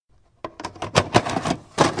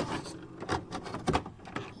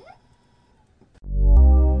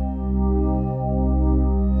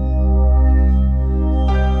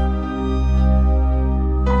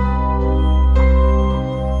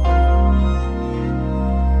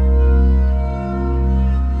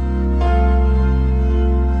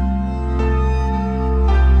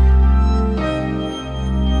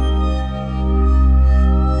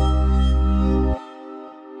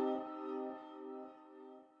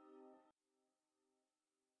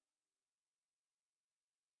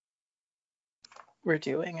We're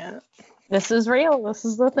doing it. This is real. This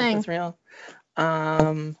is the This thing. is real.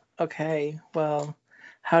 Okay. Well,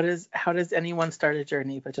 how does anyone start a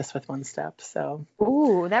journey but just with one step? So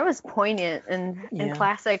Ooh, that was poignant and yeah,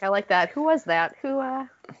 classic. I like that. Who was that?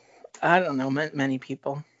 I don't know. Many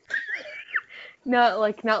people. Not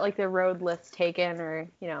like the road less taken or,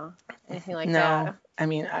 anything like No, that. I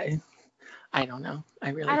mean I don't know. I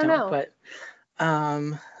I really don't don't. know. But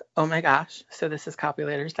um, oh my gosh. So this is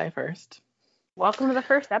Copulators Die First. Welcome to the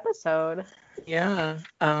first episode. Yeah.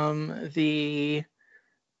 The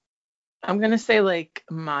I'm gonna say like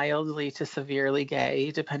mildly to severely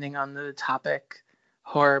gay, depending on the topic,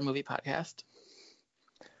 horror movie podcast.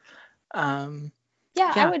 Um,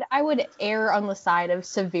 Yeah, I yeah, would I would err on the side of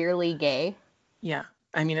severely gay. yeah.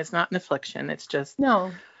 I mean, it's not an affliction.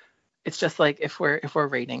 No. It's just like if we're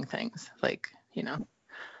rating things, like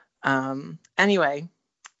Anyway,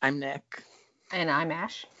 I'm Nick, And I'm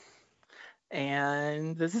Ash.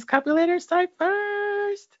 and this is Copulators Die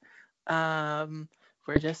First. Um,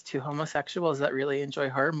 we're just two homosexuals that really enjoy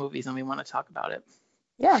horror movies, and we want to talk about it.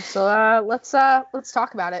 Yeah, so let's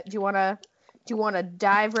talk about it. Do you wanna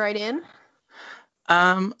dive right in?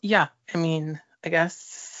 Yeah. I mean, I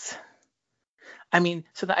guess. I mean,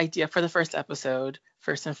 so the idea for the first episode,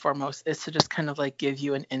 first and foremost, is to just kind of like give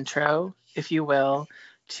you an intro, if you will,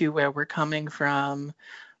 to where we're coming from,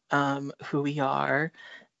 who we are.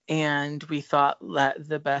 And we thought that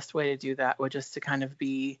the best way to do that would just to kind of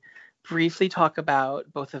be briefly talk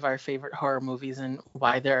about both of our favorite horror movies and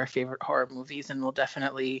why they're our favorite horror movies. And we'll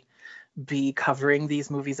definitely be covering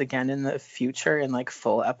these movies again in the future in like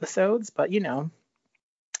full episodes. But,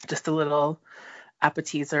 just a little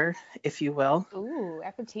appetizer, if you will. Ooh,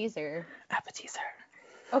 appetizer. Appetizer.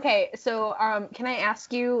 Okay, so can I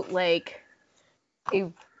ask you like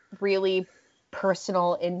a really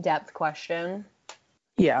personal, in-depth question?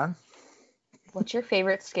 Yeah. What's your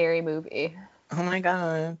favorite scary movie? Oh my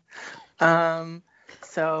god. Um,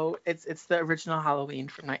 so it's the original Halloween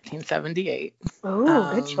from 1978. Ooh, good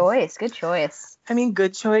Um, choice. Good choice. I mean,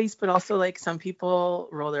 good choice, but also like some people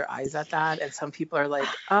roll their eyes at that, and some people are like,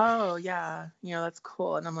 "Oh yeah, that's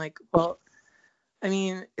cool." And I'm like, "Well, I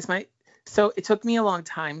mean, it's my." So it took me a long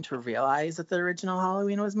time to realize that the original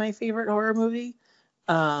Halloween was my favorite horror movie,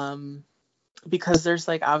 um, because there's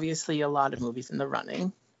like obviously a lot of movies in the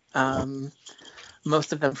running, um,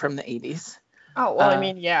 most of them from the 80s. Oh, well, I Uh,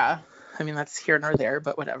 mean, yeah. I mean, that's here nor there,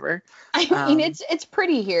 but whatever. I mean, Um, it's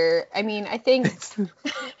pretty here. I mean, I think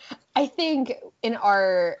I think in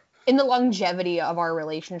the longevity of our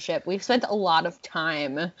relationship, we've spent a lot of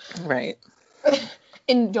time right,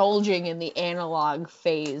 indulging in the analog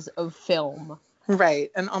phase of film.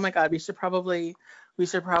 right. And oh my God, we should probably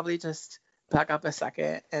just back up a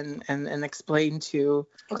second and explain to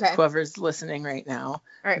Okay. whoever's listening right now All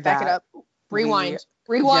right, back it that up. we, Rewind.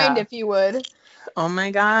 Rewind yeah, if you would. oh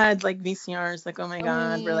my God, like VCRs, like oh my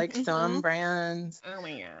God, we're like so on Mm-hmm. brand. Oh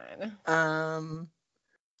my god. Um,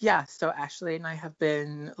 yeah, so Ashley and I have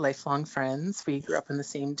been lifelong friends. We grew up in the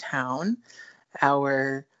same town.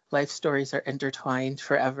 Our life stories are intertwined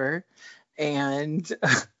forever, and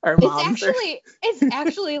our It's moms are. actually it's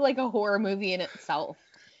actually like a horror movie in itself.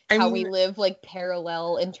 I How we mean, live like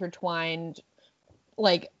parallel, intertwined,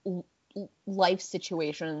 like life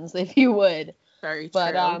situations, if you would. very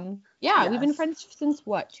But true. yeah, we've been Yes. friends since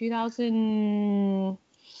what? 2000. I'm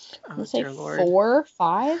Oh gonna say dear Lord. 4,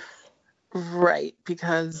 5. Right,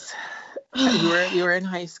 because you were in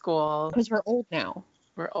high school. Because we're old now.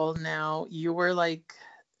 We're old now. You were like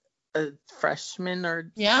a freshman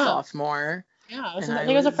or Yeah. sophomore, Yeah. and I I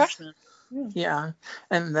think I was a was, freshman. Yeah. yeah.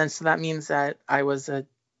 And then so that means that I was a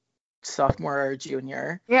sophomore or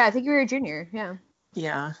junior. Yeah, I think you were a junior. Yeah.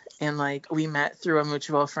 Yeah, and like we met through a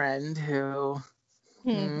mutual friend who,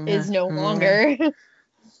 Is no longer.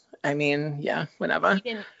 I mean, yeah, whatever. He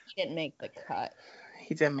didn't make the cut.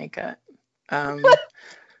 He didn't make it. Um,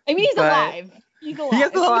 I mean, he's but alive. He's he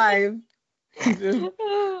is alive. alive.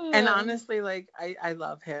 And honestly, like I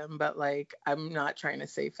love him, but like I'm not trying to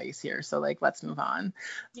save face here, so like let's move on.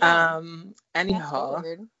 Yeah. Fast Anyhow,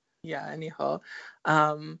 forward. yeah, anyhow.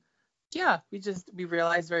 Um, yeah, we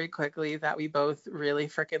realized very quickly that we both really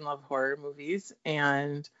freaking love horror movies,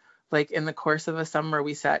 and like in the course of a summer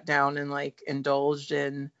we sat down and like indulged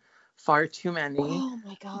in far too many. Oh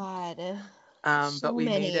my god. But So we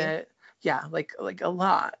made many. it, yeah, like a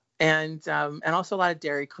lot. And also a lot of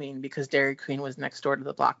Dairy Queen because Dairy Queen was next door to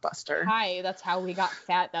the Blockbuster. Hi, that's how we got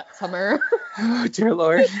fat that summer. Oh dear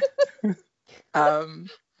Lord. um,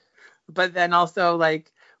 but then also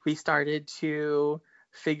like we started to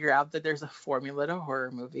figure out that there's a formula to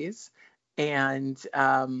horror movies, and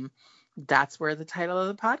that's where the title of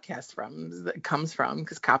the podcast comes from,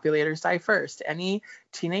 because copulators die first. Any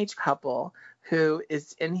teenage couple who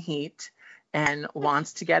is in heat and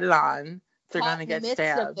wants to get it on, they're Caught gonna in the get midst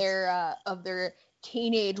stabbed. of their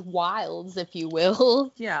teenage wilds, if you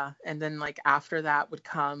will. Yeah, and then like after that would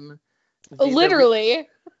come Literally.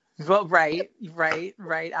 well, right,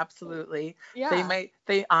 absolutely. Yeah.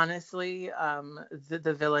 They honestly,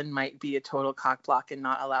 the villain might be a total cockblock and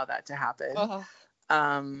not allow that to happen. Ugh.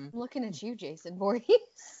 Um, I'm looking at you, Jason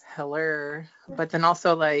Voorhees. Hiller. But then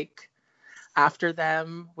also like after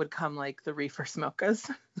them would come like the reefer smokers.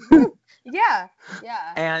 Yeah.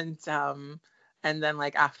 And then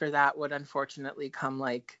like after that would unfortunately come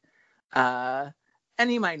like uh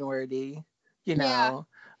any minority, you Yeah. know.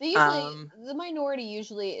 The minority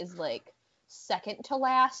usually is like second to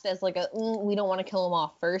last, as like we don't want to kill them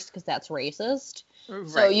off first because that's racist. Right.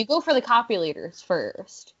 So you go for the copulators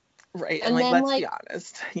first. Right. And like, then, let's be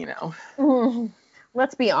honest,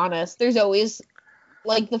 let's be honest, there's always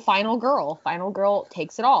like the final girl. Final girl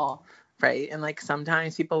takes it all. Right. And like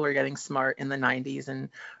sometimes people were getting smart in the 90s and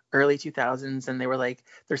early 2000s, and they were like,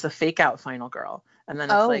 there's a fake out final girl. And then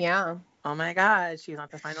it's like, yeah. Oh my God, she's not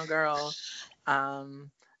the final girl.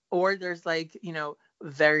 Or there's like,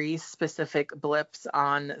 very specific blips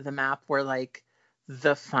on the map where like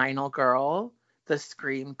the final girl, the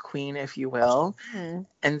scream queen, if you will,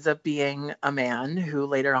 ends up being a man who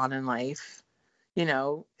later on in life,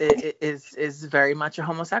 is very much a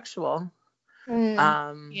homosexual.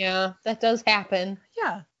 Yeah, that does happen.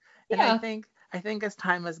 Yeah. And I think as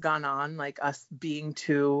time has gone on, like us being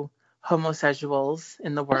two homosexuals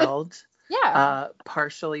in the world,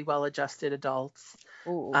 partially well-adjusted adults,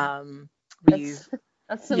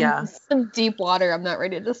 that's some deep water I'm not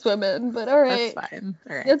ready to swim in, but all right. That's fine.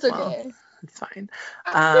 All right. It's okay. It's fine.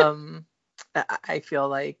 I feel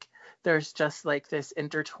like there's just like this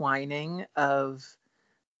intertwining of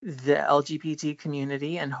the LGBT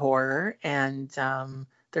community and horror, and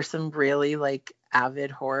there's some really like avid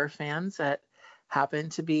horror fans that happen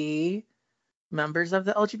to be members of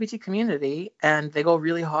the LGBT community, and they go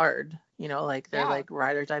really hard, like they're like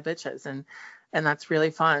ride or die bitches, and that's really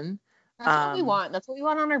fun. That's what we want. That's what we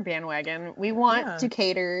want on our bandwagon. We want to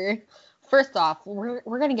cater. First off,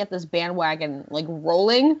 we're gonna get this bandwagon like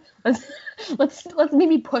rolling. Let's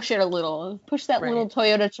maybe push it a little. Push that little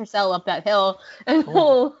Toyota Tercel up that hill, and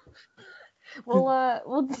we'll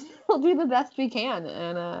do the best we can.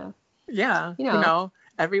 And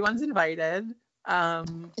everyone's invited.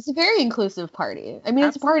 It's a very inclusive party. I mean,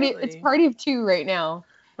 absolutely. It's a party of two right now.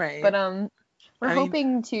 Right. But we're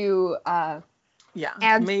hoping to add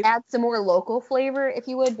some more local flavor, if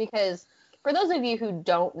you would, because for those of you who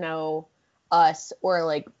don't know us or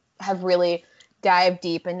like have really dived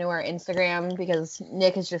deep into our Instagram, because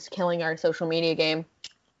Nick is just killing our social media game,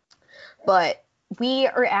 but we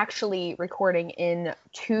are actually recording in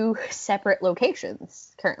 2 separate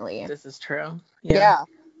locations currently. This is true. Yeah.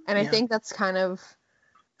 And I think that's kind of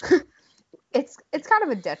it's kind of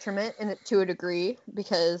a detriment to a degree,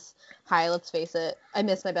 because let's face it, I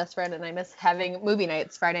miss my best friend and I miss having movie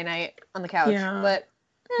nights Friday night on the couch.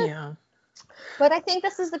 But I think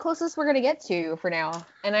this is the closest we're gonna get to for now,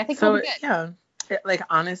 and I think we'll be good. Like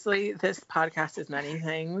honestly, this podcast is many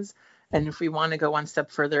things, and if we want to go one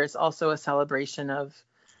step further, it's also a celebration of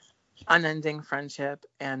unending friendship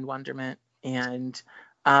and wonderment, and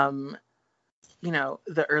the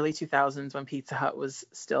early 2000s when Pizza Hut was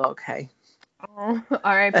still okay. Oh,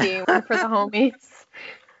 R.I.P. One for the homies.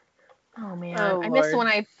 Oh man, I miss when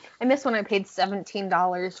I paid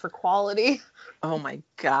 $17 for quality. Oh my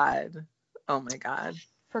god.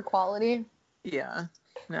 For quality? Yeah.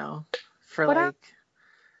 No. For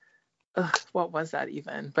what was that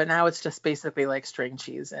even? But now it's just basically like string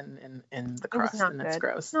cheese in the crust, and it's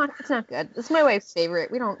gross. It's not good. It's my wife's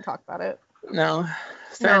favorite. We don't talk about it. No.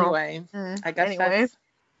 So anyway, I guess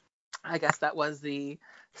that was the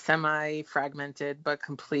semi-fragmented but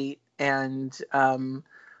complete and I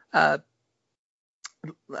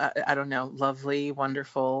don't know, lovely,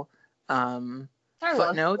 wonderful our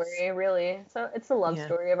footnotes. Love story, really. So it's the love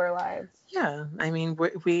story of our lives. Yeah, I mean,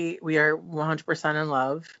 we are 100% in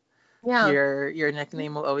love. Yeah. Your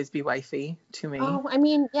nickname will always be wifey to me. Oh, I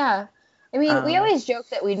mean, yeah. I mean, we always joke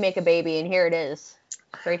that we'd make a baby, and here it is,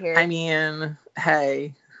 right here. I mean,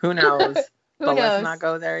 hey, who knows? But let's not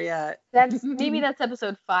go there yet. Maybe that's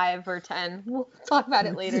episode 5 or 10. We'll talk about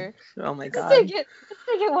it later. Oh my god. Let's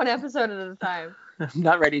take it one episode at a time. I'm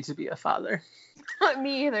not ready to be a father. Not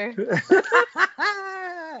me either.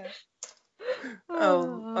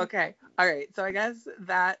 Oh, okay. All right. So I guess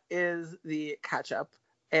that is the catch up.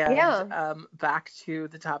 And back to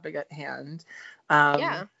the topic at hand.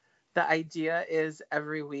 the idea is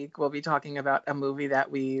every week we'll be talking about a movie that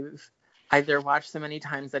we've either watched so many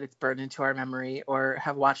times that it's burned into our memory or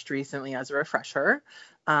have watched recently as a refresher.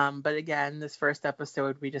 But again, this first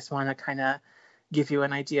episode, we just want to kind of give you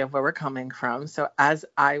an idea of where we're coming from. So as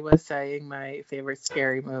I was saying, my favorite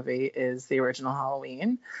scary movie is the original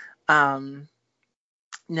Halloween.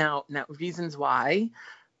 Now, reasons why.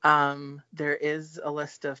 There is a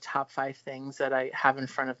list of top 5 things that I have in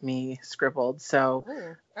front of me scribbled. So,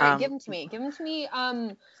 all right, give them to me. Give them to me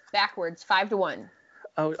backwards, 5 to 1.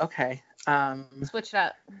 Oh, okay. Switch it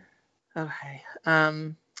up. Okay.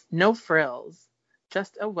 No frills,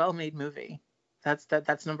 just a well-made movie.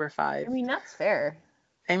 That's number 5. I mean, that's fair.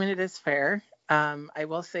 I mean, it is fair. I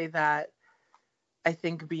will say that I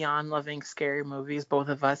think beyond loving scary movies, both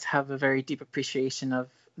of us have a very deep appreciation of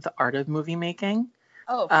the art of movie making.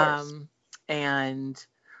 Oh, of course. And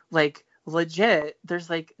like legit, there's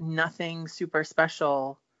like nothing super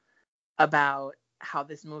special about how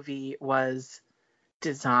this movie was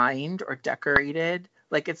designed or decorated.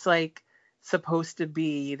 Like it's like supposed to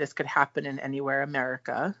be this could happen in anywhere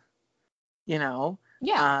America, you know?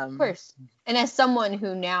 Yeah, of course. And as someone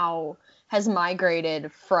who now has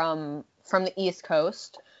migrated from the East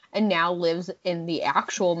Coast and now lives in the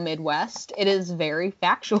actual Midwest, it is very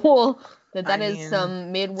factual that is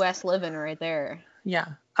some Midwest living right there. Yeah.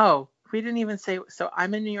 Oh, we didn't even say. So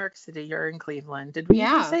I'm in New York City. You're in Cleveland. Did we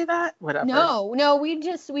even say that? Whatever. No. We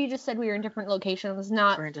just said we were in different locations.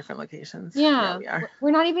 We're in different locations. Yeah, we are.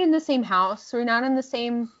 We're not even in the same house. We're not in the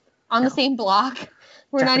same the same block.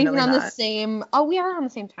 We're not even on the same. Oh, we are on the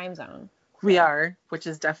same time zone. So. We are, which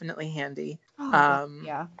is definitely handy. Oh,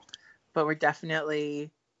 yeah. But we're definitely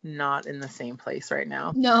not in the same place right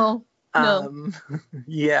now. No.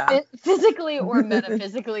 Yeah. Physically or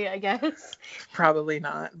metaphysically, I guess. Probably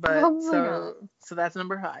not. But so that's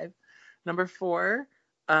number 5. Number 4.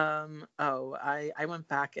 I went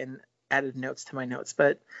back and added notes to my notes,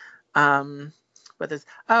 but set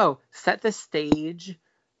the stage,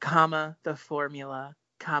 comma, the formula,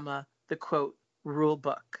 comma, the quote, rule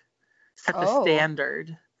book. Set the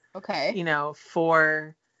standard. Okay.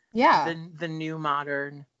 For the new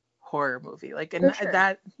modern horror movie. Like, and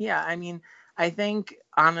that, I mean, I think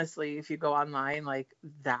honestly, if you go online, like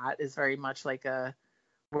that is very much like a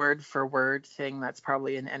word for word thing that's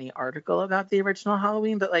probably in any article about the original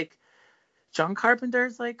Halloween, but like John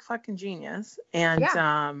Carpenter's like fucking genius. And,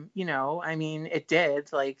 I mean, it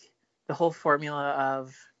did like the whole formula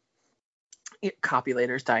of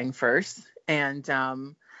copulators dying first. And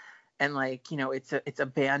like, it's a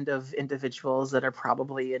band of individuals that are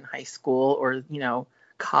probably in high school or,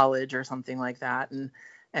 college or something like that.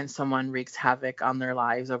 And someone wreaks havoc on their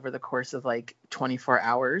lives over the course of like 24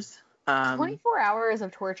 hours. 24 hours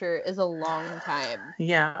of torture is a long time.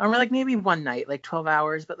 Yeah. Or like maybe one night, like 12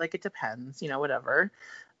 hours, but like it depends, whatever.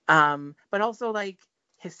 But also like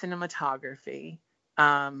his cinematography,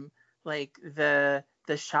 like the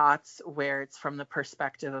shots where it's from the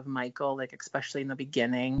perspective of Michael, like especially in the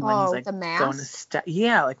beginning when he's like going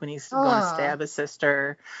to like when he's going to stab his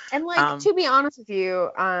sister. And like to be honest with you,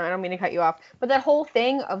 I don't mean to cut you off, but that whole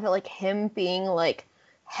thing of like him being like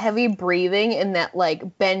heavy breathing in that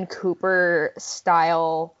like Ben Cooper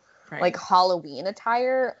style like Halloween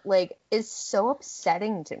attire like is so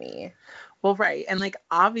upsetting to me. Well, right. And like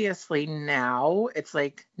obviously now it's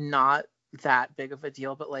like not that big of a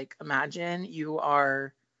deal, but like imagine you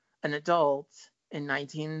are an adult in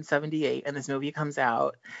 1978 and this movie comes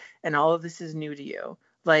out and all of this is new to you.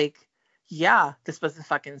 Like, yeah, this was a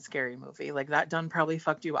fucking scary movie. Like that done probably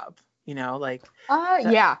fucked you up, like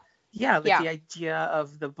the idea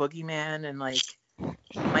of the boogeyman and like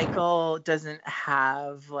Michael doesn't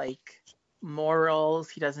have like morals,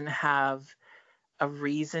 he doesn't have a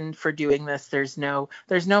reason for doing this. There's no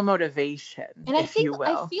motivation, and I feel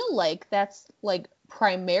like that's like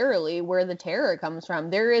primarily where the terror comes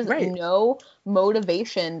from. There is no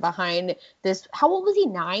motivation behind this. How old was he?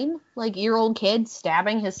 9 like year-old kid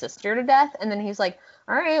stabbing his sister to death, and then he's like,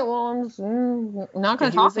 all right, well, I'm not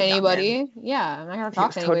gonna talk to anybody. I'm not gonna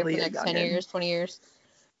talk to anybody for the next 10 years, 20 years.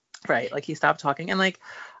 Right, like he stopped talking. And like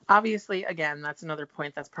obviously again, that's another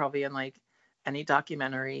point that's probably in like any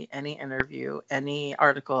documentary, any interview, any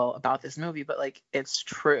article about this movie, but like it's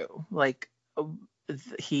true. Like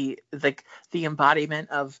he like the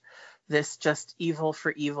embodiment of this just evil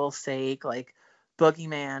for evil's sake, like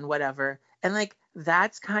boogeyman, whatever. And like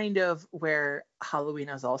that's kind of where Halloween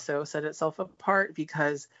has also set itself apart,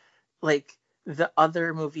 because like the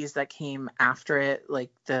other movies that came after it,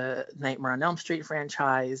 like the Nightmare on Elm Street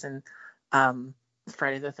franchise and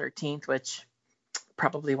Friday the 13th, which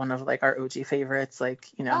probably one of like our OG favorites, like,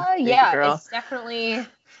 you know, yeah, girl. It's definitely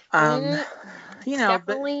you know,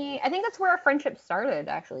 definitely, but I think that's where our friendship started,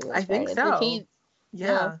 actually. I think so.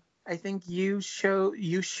 Yeah. I think you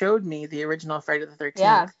showed me the original Friday the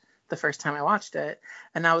 13th the first time I watched it,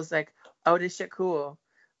 and I was like, oh, this shit cool.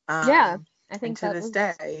 I think, and to this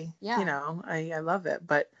day, you know, I love it.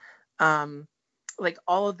 But like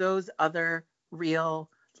all of those other real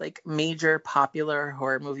like major popular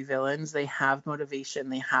horror movie villains, they have motivation,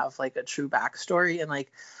 they have like a true backstory, and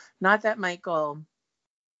like, not that Michael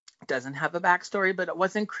doesn't have a backstory, but it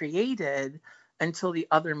wasn't created until the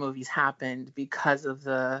other movies happened because of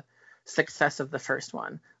the success of the first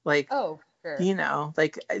one. Like, oh, sure. You know,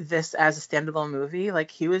 like this as a standalone movie, like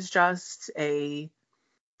he was just a,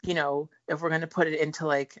 you know, if we're going to put it into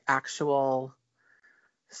like actual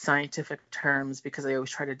scientific terms, because I always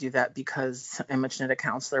try to do that because I'm a genetic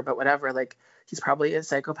counselor, but whatever, like he's probably a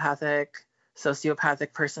psychopathic,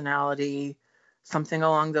 sociopathic personality, something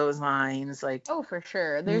along those lines. Like, oh, for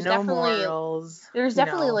sure. There's no definitely morals. There's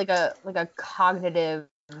definitely like a cognitive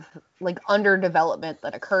like underdevelopment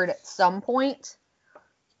that occurred at some point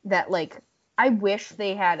that like I wish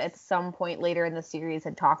they had at some point later in the series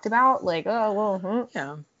had talked about, like, oh well,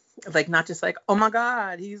 yeah, like not just like, oh my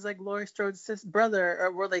god, he's like Laurie Strode's brother,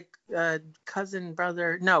 or we're like cousin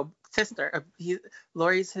brother, no, sister.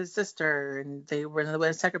 Laurie's his sister, and they were in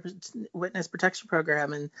the witness protection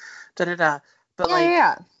program, and da da da. But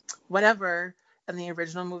whatever. And the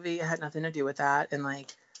original movie had nothing to do with that, and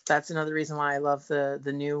like that's another reason why I love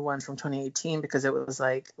the new one from 2018, because it was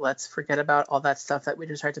like, let's forget about all that stuff that we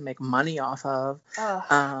just tried to make money off of.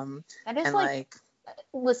 That is like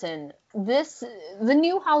listen, the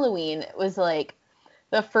new Halloween was like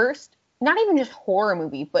the first, not even just horror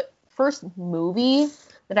movie, but first movie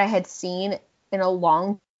that I had seen in a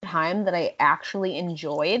long time that I actually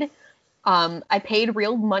enjoyed. I paid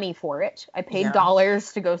real money for it. I paid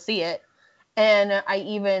dollars to go see it. And I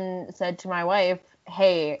even said to my wife,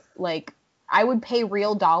 hey, like, I would pay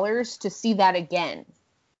real dollars to see that again.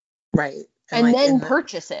 Right. And like, then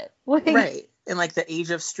purchase it. Right. In like the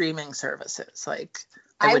age of streaming services, like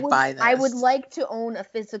I would buy this. I would like to own a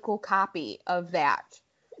physical copy of that.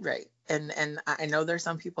 Right. And I know there's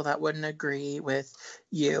some people that wouldn't agree with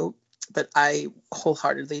you, but I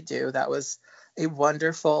wholeheartedly do. That was a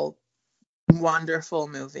wonderful, wonderful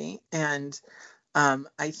movie. And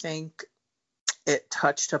I think it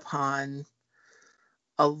touched upon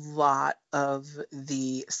a lot of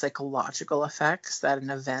the psychological effects that an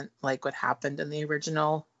event like what happened in the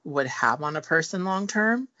original would have on a person long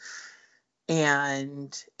term.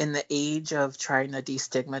 And in the age of trying to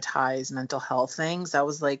destigmatize mental health things, that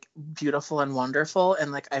was like beautiful and wonderful.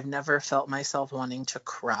 And like, I've never felt myself wanting to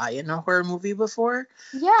cry in a horror movie before.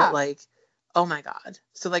 Yeah. But like, oh my God.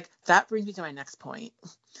 So like, that brings me to my next point.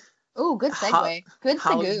 Oh, good segue. Good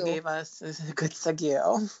Halloween gave us a good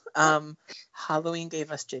segue. Halloween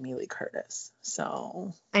gave us Jamie Lee Curtis.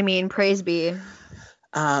 So I mean, praise be.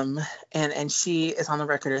 And she is on the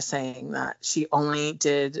record as saying that she only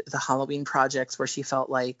did the Halloween projects where she felt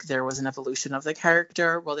like there was an evolution of the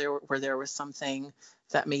character, where there was something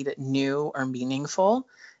that made it new or meaningful.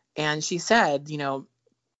 And she said, you know,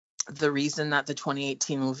 the reason that the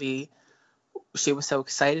 2018 movie she was so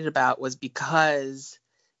excited about was because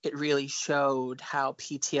it really showed how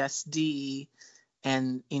PTSD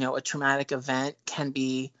and, you know, a traumatic event can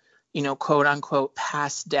be, you know, quote unquote,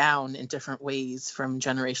 passed down in different ways from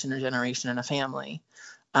generation to generation in a family.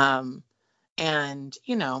 And,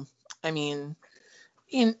 you know, I mean,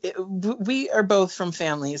 we are both from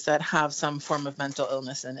families that have some form of mental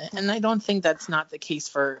illness in it. And I don't think that's not the case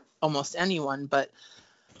for almost anyone, but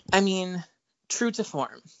I mean, true to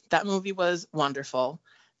form, that movie was wonderful.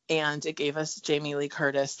 And it gave us Jamie Lee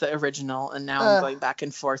Curtis, the original, and now I'm going back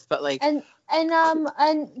and forth, but like,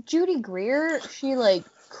 and Judy Greer, she like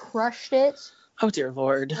crushed it. Oh dear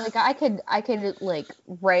Lord! Like I could like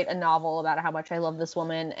write a novel about how much I love this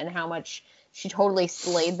woman and how much she totally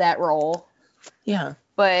slayed that role. Yeah.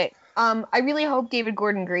 But I really hope David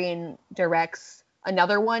Gordon Green directs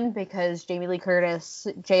another one, because Jamie Lee Curtis,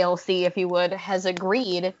 JLC, if you would, has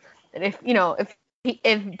agreed that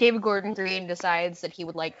if David Gordon Green decides that he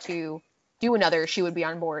would like to do another, she would be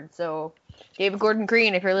on board. So, David Gordon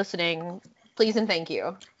Green, if you're listening, please and thank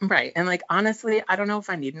you. Right. And like, honestly, I don't know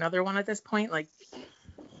if I need another one at this point. Like,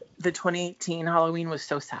 the 2018 Halloween was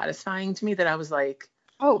so satisfying to me that I was like,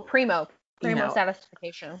 oh, primo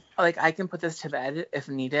satisfaction. Like, I can put this to bed if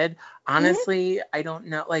needed. Honestly, I don't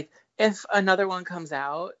know. Like, if another one comes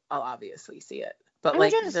out, I'll obviously see it. But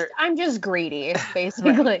I'm just greedy,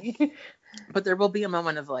 basically. But there will be a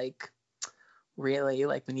moment of like, really.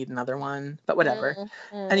 Like, we need another one, but whatever.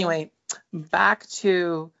 Mm-hmm. Anyway, back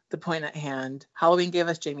to the point at hand. Halloween gave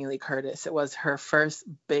us Jamie Lee Curtis. It was her first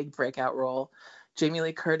big breakout role. Jamie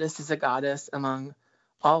Lee Curtis is a goddess among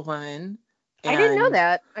all women. I didn't know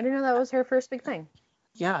that. I didn't know that was her first big thing.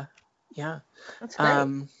 Yeah. That's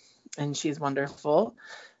great. And she's wonderful.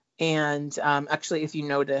 And actually, if you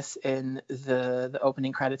notice in the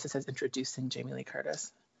opening credits, it says introducing Jamie Lee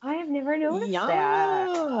Curtis. I have never noticed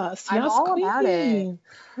that. I'm all about it. I'm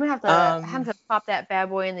gonna have to pop that bad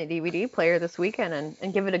boy in the DVD player this weekend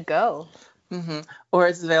and give it a go. Mm-hmm. Or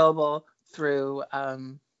it's available through,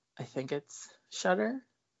 I think it's Shudder.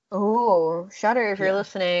 Oh, Shudder! If you're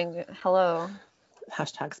listening, hello.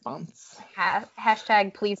 Hashtag spons.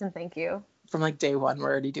 Hashtag please and thank you. From like day one, we're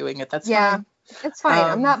already doing it. That's fine. It's fine.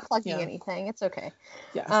 I'm not plugging anything. It's okay.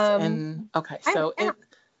 Yes. And okay. So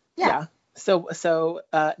So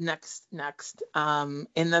next,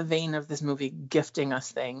 in the vein of this movie gifting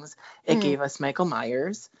us things, it gave us Michael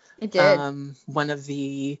Myers. It did. One of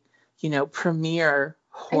the, premier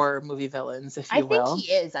horror movie villains, if you will. I think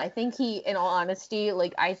he is. I think he, in all honesty,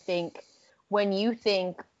 like, I think when you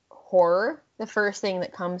think horror, the first thing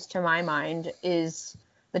that comes to my mind is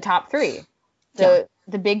the top three. The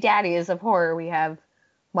big daddies of horror. We have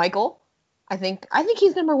Michael. I think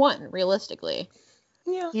he's number one, realistically.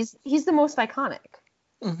 Yeah. He's the most iconic.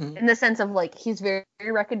 Mm-hmm. In the sense of, like, he's very,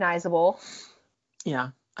 very recognizable. Yeah.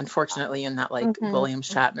 Unfortunately, in that, like, William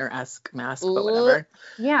Shatner-esque mask, but whatever.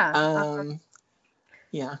 Yeah.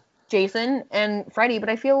 Yeah. Jason and Freddy, but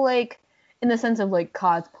I feel like in the sense of, like,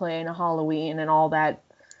 cosplay and Halloween and all that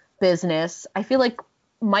business, I feel like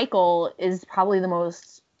Michael is probably the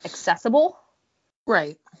most accessible.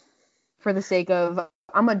 Right. For the sake of,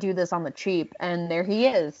 I'm going to do this on the cheap, and there he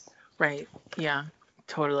is. Right. Yeah,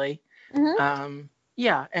 totally. Mm-hmm.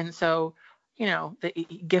 Yeah, and so, this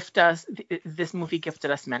movie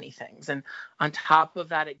gifted us many things. And on top of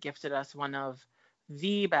that, it gifted us one of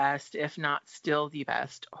the best, if not still the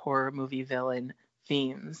best, horror movie villain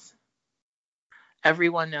themes.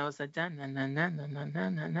 Everyone knows that.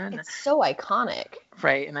 It's so iconic.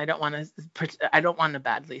 Right, and I don't want to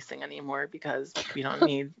badly sing anymore because we don't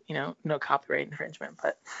need, no copyright infringement.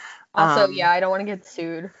 But also, I don't want to get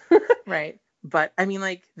sued. Right, but I mean,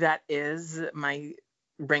 like, that is my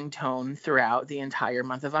ringtone throughout the entire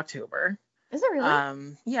month of October. Is it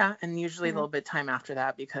really? Yeah, and usually a little bit time after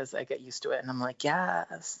that because I get used to it and I'm like,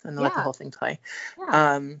 yes, and let the whole thing play.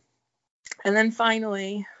 Yeah. And then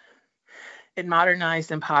finally, it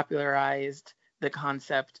modernized and popularized the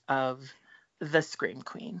concept of the Scream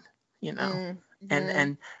Queen,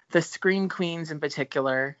 and the Scream Queens in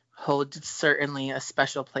particular hold certainly a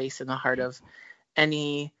special place in the heart of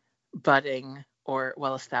any budding or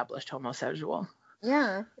well-established homosexual.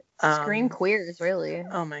 Yeah. Scream queers, really.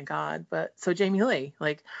 Oh my God. But so Jamie Lee,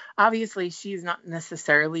 like, obviously she's not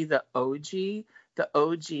necessarily the OG. The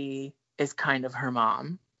OG is kind of her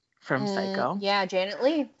mom from Psycho. Yeah, Janet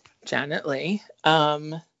Leigh.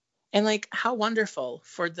 And like, how wonderful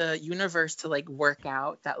for the universe to like work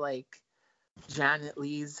out that like Janet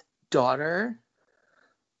Leigh's daughter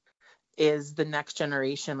is the next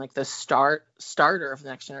generation, like the starter of the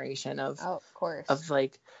next generation of course, of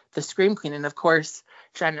like the Scream Queen. And of course,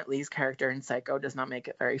 Janet Leigh's character in Psycho does not make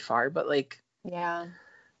it very far, but like,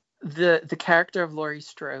 the character of Laurie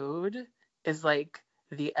Strode is like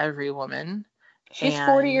the every woman. She's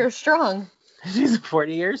 40 years strong. She's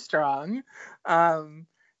 40 years strong. And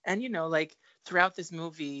like throughout this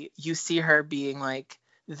movie, you see her being like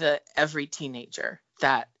the every teenager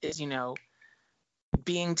that is,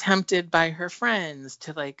 being tempted by her friends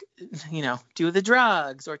to like, do the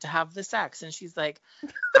drugs or to have the sex. And she's like,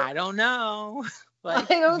 I don't know. Like,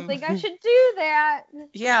 I don't think I should do that.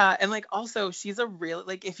 Yeah. And like, also she's a really,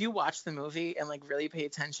 like, if you watch the movie and like really pay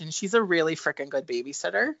attention, she's a really freaking good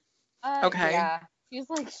babysitter. Okay. Yeah.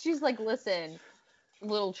 She's like, listen,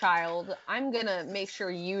 little child, I'm gonna make sure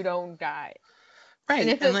you don't die. Right. And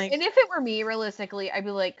if it were me, realistically, I'd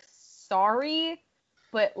be like, sorry,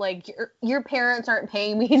 but like your parents aren't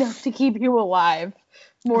paying me enough to keep you alive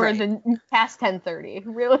more than past 10:30.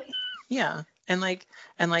 Really? Yeah. And like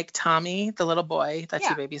Tommy, the little boy that she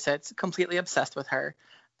babysits, completely obsessed with her.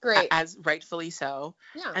 Great. As rightfully so.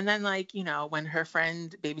 Yeah. And then like, when her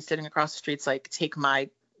friend babysitting across the street's like, take my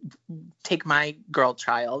girl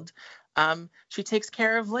child, she takes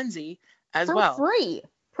care of Lindsay as well. For free.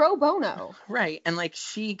 Pro bono. Right. And like,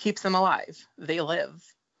 she keeps them alive. They live.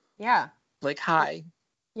 Yeah. Like, hi.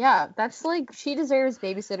 Yeah, that's like, she deserves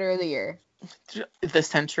babysitter of the year. The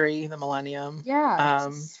century, the millennium. Yeah.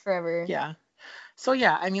 Forever. Yeah. So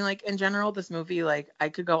yeah, I mean, like, in general, this movie, like, I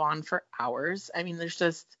could go on for hours. I mean, there's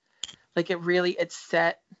just like it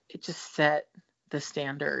just set the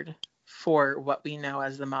standard for what we know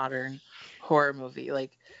as the modern horror movie.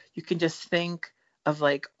 Like you can just think of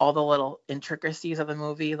like all the little intricacies of the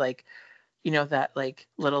movie, like, you know, that like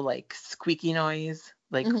little like squeaky noise,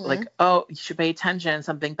 like oh, you should pay attention,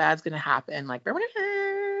 something bad's gonna happen, like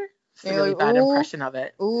it's a really bad impression of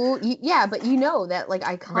it. Ooh, yeah, but you know that like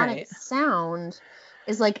iconic sound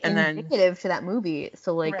is like indicative to that movie.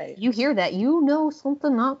 So like you hear that, you know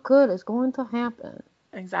something not good is going to happen.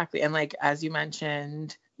 Exactly. And like as you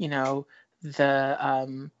mentioned, you know,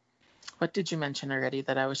 the what did you mention already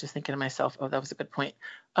that I was just thinking to myself, oh, that was a good point.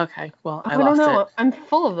 Okay, well, I lost don't know. it. I'm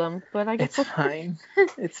full of them, but I guess it's fine.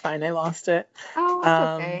 It's fine. I lost it. Oh, it's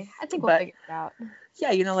okay. I think we'll figure it out.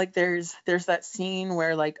 Yeah, you know, like there's that scene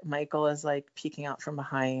where like Michael is like peeking out from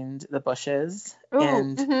behind the bushes. Ooh,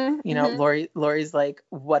 and you know, Laurie's like,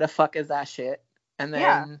 what the fuck is that shit? And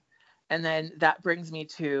then that brings me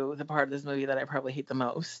to the part of this movie that I probably hate the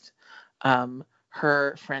most.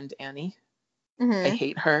 Her friend Annie. I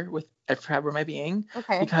hate her with every fiber of my being.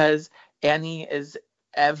 Okay. Because Annie is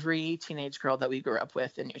every teenage girl that we grew up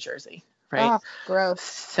with in New Jersey. Right. Oh, gross.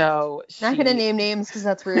 So not gonna name names because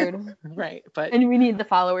that's rude. Right, but and we need the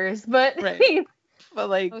followers, but right. But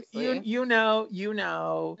like you know,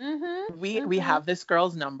 we have this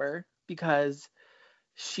girl's number because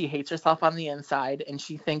she hates herself on the inside and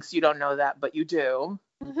she thinks you don't know that, but you do.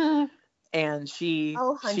 And she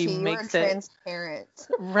makes it transparent.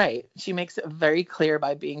 Right. She makes it very clear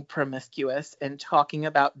by being promiscuous and talking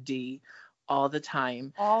about D all the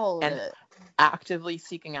time. All of it. Actively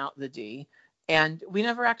seeking out the D. And we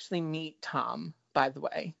never actually meet Tom, by the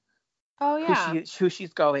way. Oh yeah. Who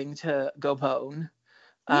she's going to go bone.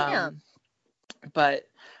 Yeah. But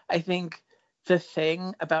I think the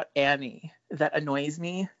thing about Annie that annoys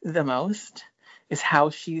me the most is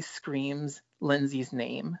how she screams Lindsay's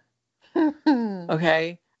name.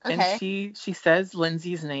 Okay? And she says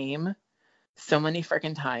Lindsay's name so many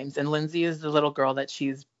freaking times. And Lindsay is the little girl that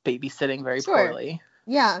she's babysitting very poorly.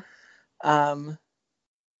 Yeah.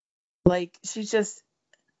 Like she's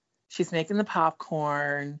making the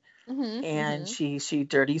popcorn and she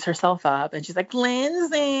dirties herself up and she's like,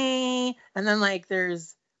 Lindsay. And then like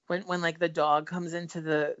there's when like the dog comes into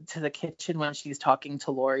the kitchen when she's talking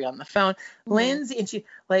to Laurie on the phone, Lindsay, and she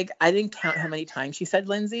like, I didn't count how many times she said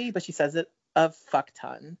Lindsay, but she says it a fuck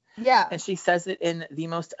ton. Yeah. And she says it in the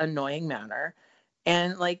most annoying manner.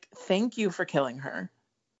 And like, thank you for killing her.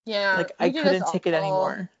 Yeah. Like I couldn't take it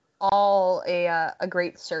anymore. All a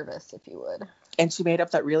great service, if you would. And she made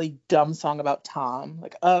up that really dumb song about Tom.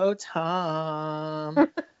 Like, oh, Tom.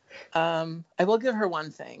 I will give her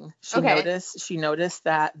one thing. She noticed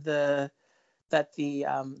that the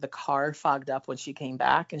car fogged up when she came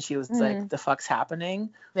back, and she was like, the fuck's happening?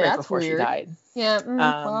 Right before she died. Yeah.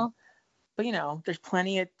 Well. But you know, there's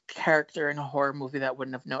plenty of character in a horror movie that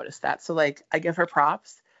wouldn't have noticed that. So like, I give her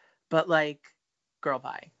props, but like, girl,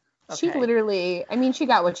 bye. Okay. She literally, I mean, she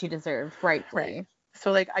got what she deserved, rightfully. Right.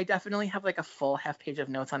 So like, I definitely have like a full half page of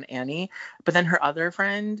notes on Annie, but then her other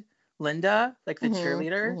friend, Linda, like the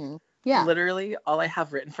cheerleader, yeah, literally all I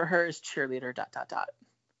have written for her is cheerleader ...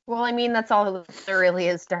 Well, I mean, that's all there really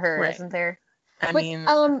is to her, isn't there? I mean,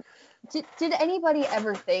 did anybody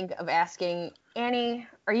ever think of asking Annie,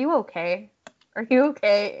 "Are you okay? Are you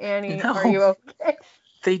okay, Annie? No, are you okay?"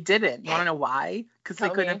 They didn't. You want to know why? Because they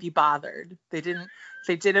couldn't be bothered. They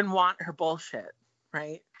didn't want her bullshit,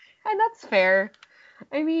 right? And that's fair.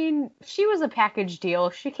 I mean, she was a package deal.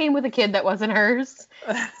 She came with a kid that wasn't hers.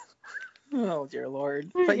 Oh dear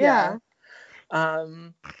Lord. But yeah.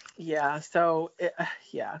 So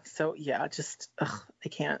just I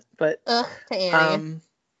can't. But to Annie.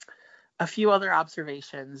 A few other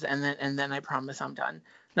observations, and then I promise I'm done.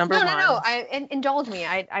 Number one. No. Indulge me.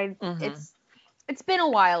 It's been a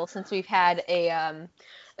while since we've had a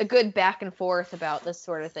good back and forth about this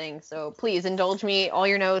sort of thing. So please indulge me. All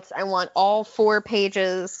your notes. I want all 4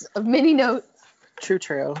 pages of mini notes.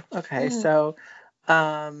 True. Okay, so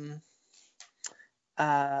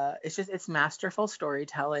it's masterful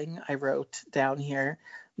storytelling. I wrote down here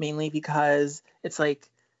mainly because it's like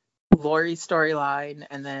Laurie's storyline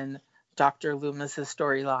and then Dr. Loomis's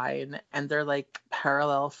storyline, and they're like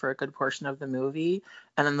parallel for a good portion of the movie.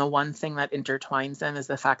 And then the one thing that intertwines them is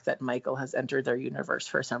the fact that Michael has entered their universe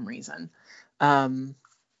for some reason.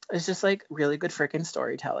 It's just like really good freaking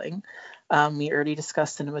storytelling. We already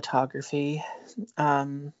discussed cinematography.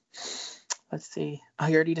 Let's see.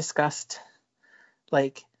 I already discussed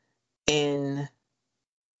like in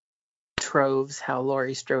troves how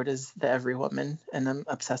Laurie Strode is the every woman, and I'm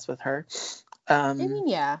obsessed with her. I mean,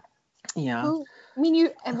 yeah. Yeah. Well, I mean,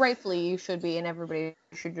 you rightfully you should be, and everybody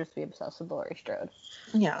should just be obsessed with Laurie Strode.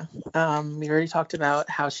 Yeah. We already talked about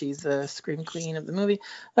how she's the scream queen of the movie.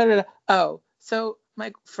 Oh, so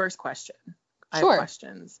my first question. I have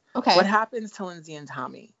questions. Okay. What happens to Lindsay and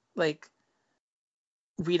Tommy? Like,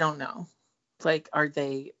 we don't know. Like, are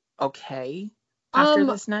they okay after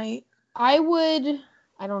this night? I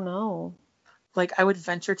don't know. Like, I would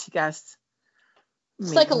venture to guess.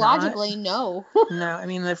 Psychologically, no. No, I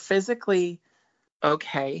mean, they're physically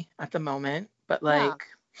okay at the moment, but like,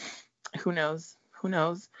 who knows? Who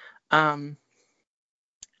knows? I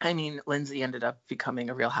mean, Lindsay ended up becoming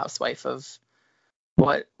a Real Housewife of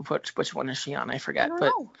which one is she on? I forget. I don't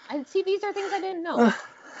know. I see. These are things I didn't know.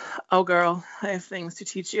 Oh, girl, I have things to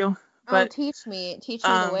teach you. But, teach me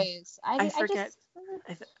the ways. I forget.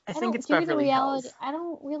 I think it's Beverly Hills. I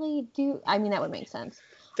don't really do. I mean, that would make sense.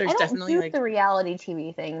 There's definitely like the reality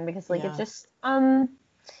TV thing because like it's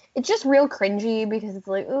just real cringy because it's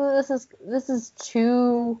like, oh, this is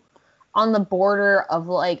too on the border of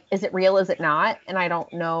like, is it real? Is it not? And I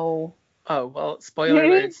don't know. Oh well, spoiler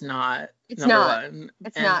alert, it's not. It's not. One.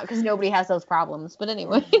 It's not because nobody has those problems. But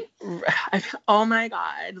anyway. Oh my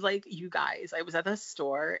God. Like, you guys, I was at the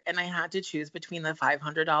store and I had to choose between the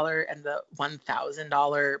 $500 and the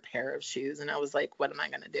 $1,000 pair of shoes. And I was like, what am I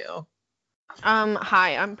going to do?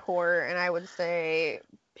 Hi, I'm poor. And I would say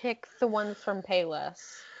pick the ones from Payless.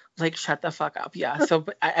 Like, shut the fuck up. Yeah. So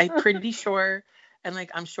I'm pretty sure. And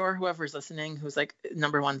like, I'm sure whoever's listening, who's like,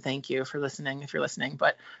 number one, thank you for listening, if you're listening.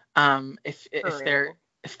 But if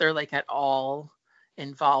they're like at all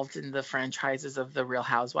involved in the franchises of the Real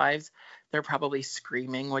Housewives, they're probably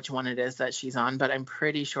screaming which one it is that she's on. But I'm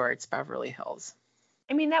pretty sure it's Beverly Hills.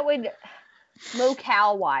 I mean, that would,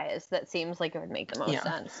 locale wise, that seems like it would make the most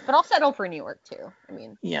sense. But I'll settle for New York too. I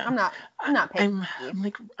mean, I'm not paying.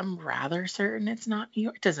 I'm rather certain it's not New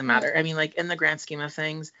York. It doesn't matter. I mean, like, in the grand scheme of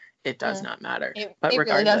things, it does not matter. But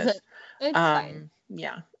regardless, really doesn't. It's fine.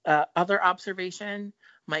 Yeah. Other observation: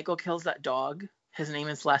 Michael kills that dog. His name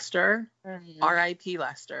is Lester. R.I.P.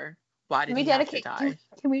 Lester. Why did he have to die?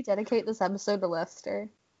 Can we dedicate this episode to Lester?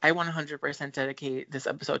 I 100% dedicate this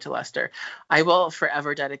episode to Lester. I will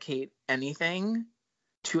forever dedicate anything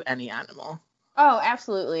to any animal. Oh,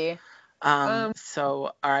 absolutely.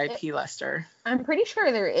 So R.I.P. Lester. I'm pretty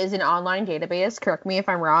sure there is an online database. Correct me if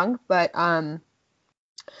I'm wrong, but I'm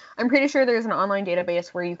pretty sure there's an online database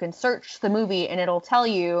where you can search the movie and it'll tell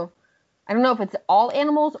you. I don't know if it's all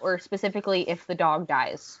animals or specifically if the dog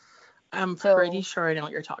dies. I'm pretty sure I know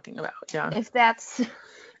what you're talking about. Yeah. If that's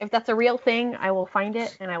a real thing, I will find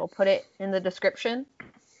it and I will put it in the description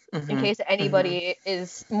in case anybody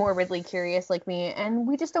is morbidly curious like me. And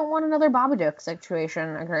we just don't want another Babadook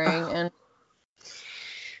situation occurring.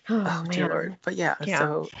 Dear Lord. But yeah,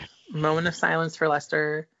 so moment of silence for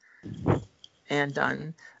Lester and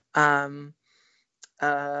done.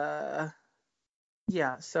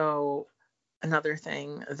 Yeah, so another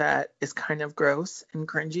thing that is kind of gross and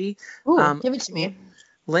cringy. Ooh, give it to me.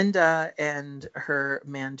 Linda and her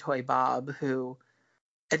man toy Bob, who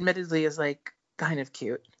admittedly is like kind of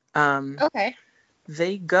cute. Okay.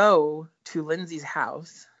 They go to Lindsay's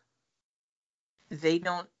house. They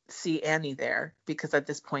don't see Annie there because at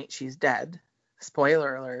this point she's dead.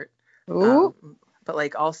 Spoiler alert. Ooh. But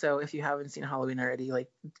like, also, if you haven't seen Halloween already, like,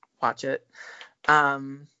 watch it.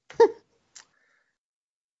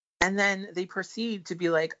 And then they proceed to be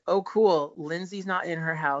like, oh, cool, Lindsay's not in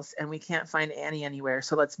her house and we can't find Annie anywhere,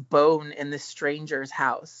 so let's bone in this stranger's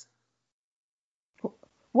house.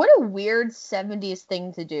 What a weird 70s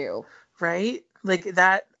thing to do. Right? Like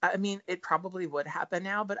that, I mean, it probably would happen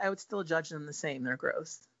now, but I would still judge them the same. They're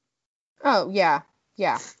gross. Oh, yeah.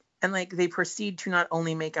 Yeah. And like, they proceed to not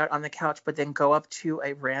only make out on the couch, but then go up to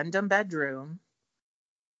a random bedroom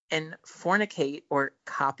and fornicate or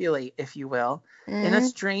copulate, if you will, in a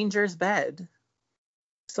stranger's bed.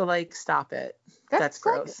 So, like, stop it. That's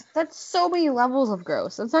gross. That's so many levels of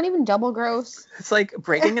gross. That's not even double gross. It's like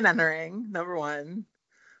breaking and entering, number one.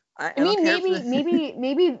 I mean, maybe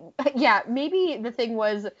the thing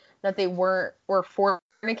was that they were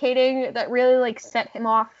fornicating that really, like, set him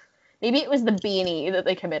off. Maybe it was the beanie that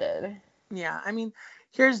they committed. Yeah, I mean,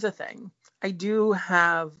 here's the thing. I do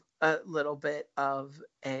have a little bit of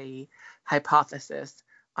a hypothesis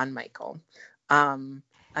on Michael.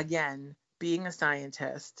 Again, being a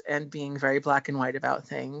scientist and being very black and white about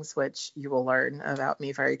things, which you will learn about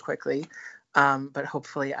me very quickly. But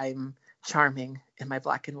hopefully I'm charming in my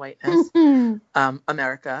black and whiteness.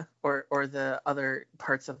 America or the other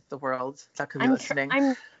parts of the world that could be listening.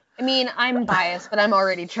 I'm biased, but I'm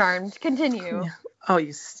already charmed. Continue. Oh,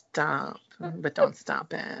 you stop. But don't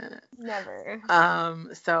stop it. Never.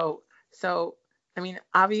 So I mean,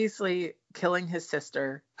 obviously killing his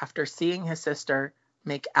sister after seeing his sister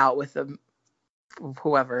make out with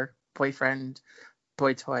whoever, boyfriend,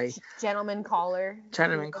 boy toy, gentleman caller.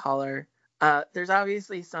 There's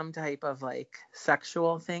obviously some type of like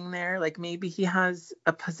sexual thing there. Like maybe he has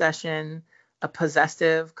a possessive,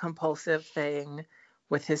 compulsive thing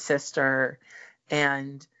with his sister,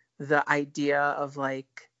 and the idea of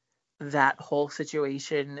like that whole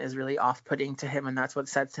situation is really off-putting to him, and that's what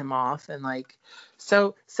sets him off. And like,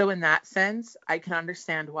 so in that sense, I can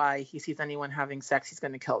understand why he sees anyone having sex, he's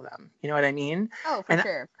going to kill them. You know what I mean? Oh, for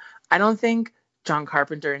sure. I don't think John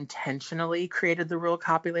Carpenter intentionally created the rule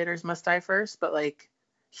copulators must die first, but like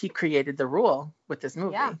he created the rule with this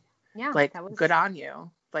movie. Yeah. Like, good on you.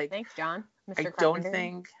 Like, thanks, John. Mr. I Carpenter. don't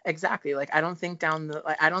think exactly. Like, I don't think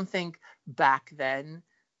I don't think back then,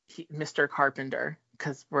 Mr. Carpenter,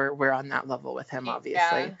 because we're on that level with him,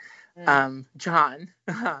 obviously. Yeah. John,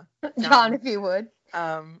 if you would.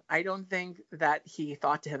 I don't think that he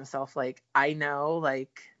thought to himself like, I know,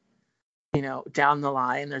 like, you know, down the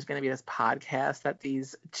line, there's going to be this podcast that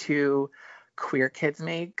these two queer kids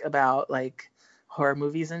make about like horror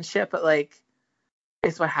movies and shit, but like,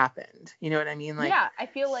 it's what happened. You know what I mean? Like, yeah, I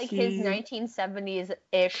feel like his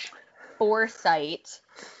 1970s-ish foresight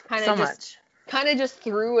kind of just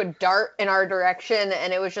threw a dart in our direction,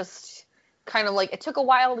 and it was just kind of like, it took a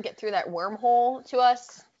while to get through that wormhole to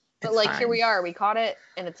us. But it's like, fine. Here we are, we caught it,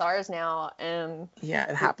 and it's ours now, and yeah,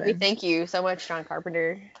 it happened. We thank you so much, John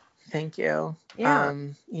Carpenter. Thank you. Yeah.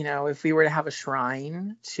 You know, if we were to have a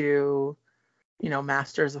shrine to, you know,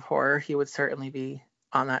 masters of horror, he would certainly be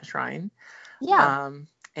on that shrine. Yeah.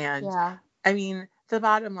 And yeah. I mean, the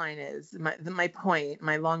bottom line is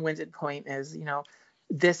my long-winded point is, you know,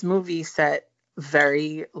 this movie set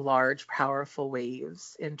very large, powerful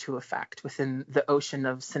waves into effect within the ocean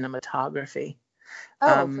of cinematography.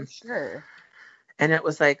 Oh, for sure. And it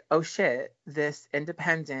was like, oh shit, this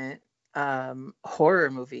independent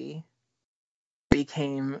horror movie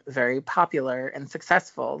became very popular and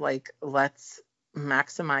successful. Like, let's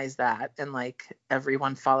maximize that and like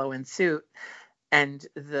everyone follow in suit. And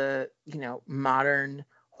the, you know, modern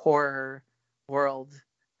horror world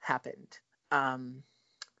happened.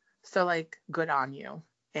 So like, good on you.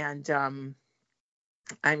 And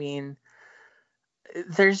I mean,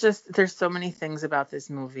 there's so many things about this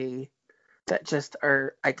movie that just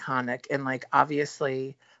are iconic. And like,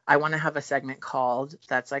 obviously I want to have a segment called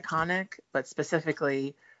That's Iconic, but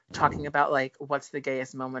specifically talking about like, what's the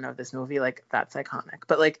gayest moment of this movie? Like, that's iconic,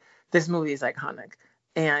 but like, this movie is iconic.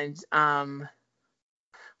 And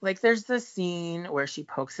like, there's this scene where she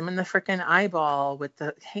pokes him in the freaking eyeball with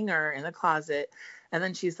the hanger in the closet, and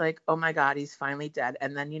then she's like, oh my God, he's finally dead.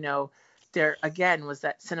 And then, you know, there again was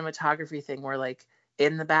that cinematography thing where like,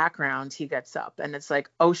 in the background he gets up and it's like,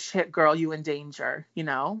 oh shit, girl, you in danger, you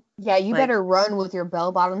know? Yeah, you like, better run with your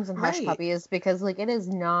bell bottoms and hush puppies, because like, it is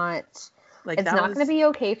not like, it's not going to be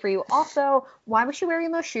okay for you. Also, why was she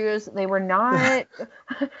wearing those shoes? They were not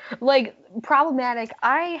like problematic.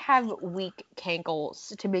 I have weak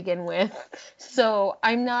cankles to begin with, so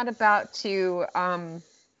I'm not about to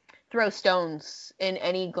throw stones in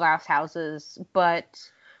any glass houses, but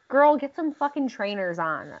girl, get some fucking trainers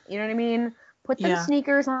on. You know what I mean? Put them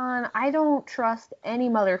sneakers on. I don't trust any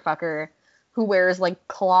motherfucker who wears like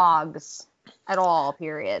clogs at all,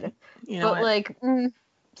 period. You know, but like,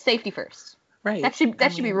 safety first. Right. That should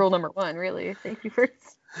be rule number 1, really. Safety first.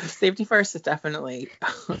 Safety first is definitely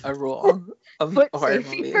a rule of horror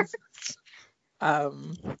movies.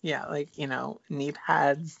 Yeah, like, you know, knee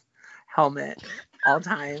pads, helmet, all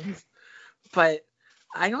times. But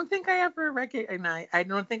I don't think I ever I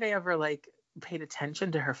don't think I ever like paid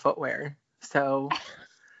attention to her footwear. So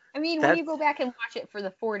I mean, when you go back and watch it for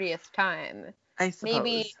the 40th time, I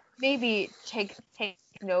suppose maybe take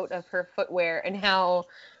note of her footwear and how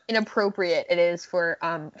inappropriate it is for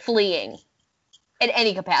fleeing in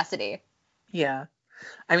any capacity. Yeah.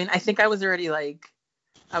 I mean, I think I was already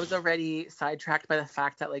sidetracked by the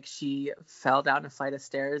fact that like she fell down a flight of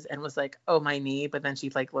stairs and was like, oh, my knee, but then she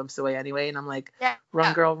like limps away anyway, and I'm like,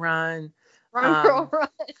 run girl run. Girl run.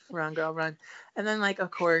 Run girl run. And then like, of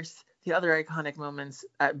course, the other iconic moments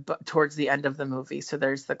towards the end of the movie. So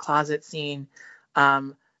there's the closet scene,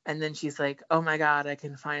 and then she's like, oh my God, I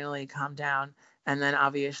can finally calm down. And then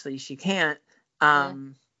obviously she can't.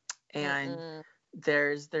 And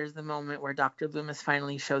there's the moment where Dr. Loomis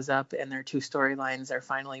finally shows up and their two storylines are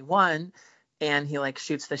finally one, and he like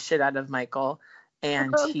shoots the shit out of Michael,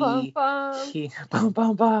 and he boom,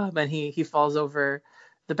 boom, boom, and he falls over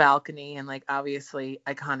the balcony, and like, obviously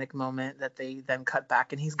iconic moment that they then cut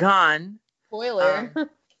back and he's gone. Spoiler.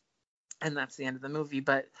 And that's the end of the movie.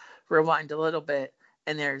 But rewind a little bit,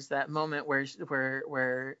 And there's that moment where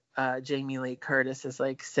Jamie Lee Curtis is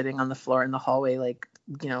like sitting on the floor in the hallway, like,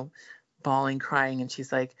 you know, bawling, crying, and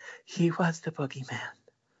she's like, "He was the boogeyman."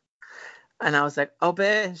 And I was like, "Oh,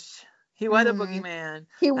 bish, he was a boogeyman."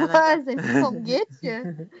 He was, and he won't get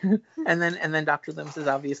you. and then Dr. Loomis is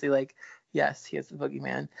obviously like, "Yes, he is the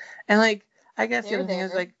boogeyman." And like, I guess the other thing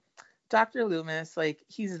is like, Dr. Loomis, like,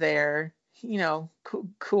 he's there, you know,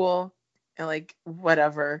 cool, and like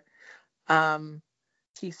whatever.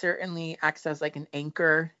 He certainly acts as like an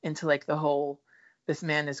anchor into like the whole "this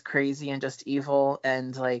man is crazy and just evil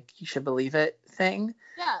and like you should believe it" thing.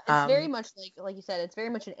 Yeah, it's very much like you said, it's very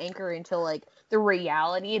much an anchor into like the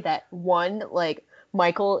reality that one, like,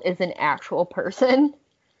 Michael is an actual person.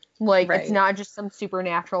 Like, right. It's not just some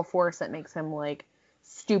supernatural force that makes him like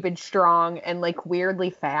stupid strong and like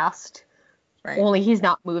weirdly fast. Right. Only he's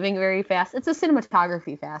not moving very fast. It's a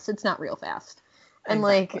cinematography fast. It's not real fast. And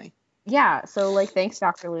exactly. Like, yeah, so like thanks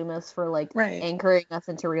Dr. Loomis for like anchoring us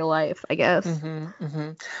into real life, I guess.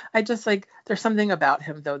 I just like, there's something about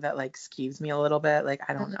him though that like skeeves me a little bit. Like,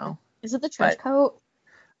 I don't know. Is it the trench coat?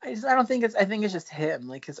 I think it's just him.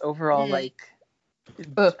 Like his overall like,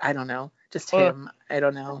 I don't know, just him. I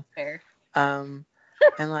don't know. That's fair. And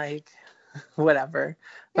like whatever.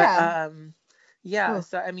 But yeah.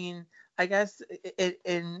 So I mean, I guess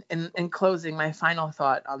in closing, my final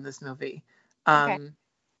thought on this movie.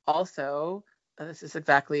 Also, this is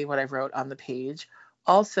exactly what I wrote on the page.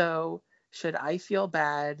 Also, should I feel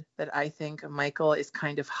bad that I think Michael is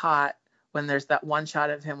kind of hot when there's that one shot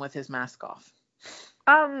of him with his mask off?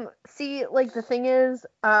 See, like, the thing is,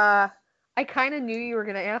 I kind of knew you were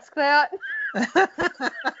going to ask that.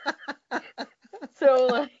 So,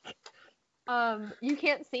 like, you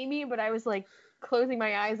can't see me, but I was, like, closing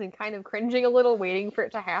my eyes and kind of cringing a little, waiting for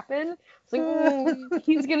it to happen. It's like,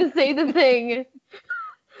 he's going to say the thing.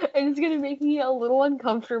 And it's going to make me a little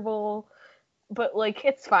uncomfortable. But, like,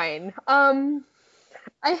 it's fine. I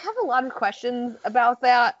have a lot of questions about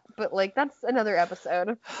that, but, like, that's another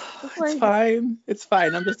episode. It's fine. It's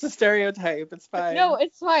fine. I'm just a stereotype. It's fine. No,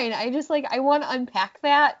 it's fine. I just, like, I want to unpack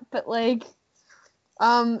that, but, like,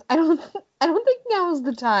 I don't think now is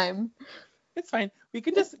the time. It's fine. We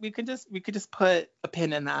could just put a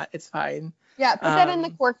pin in that. It's fine. Yeah, put that in the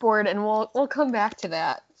corkboard, and we'll come back to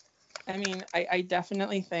that. I mean, I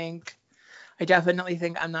definitely think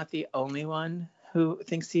I'm not the only one who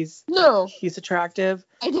thinks he's attractive.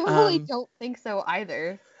 I definitely don't think so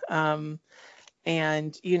either.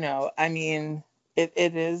 And you know, I mean, it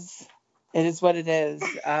is what it is.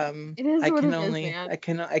 It is what it is,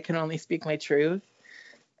 man. I can only speak my truth.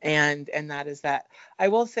 And that is that. I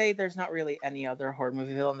will say there's not really any other horror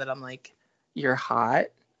movie villain that I'm like, you're hot.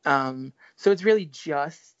 So it's really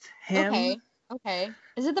just him. Okay.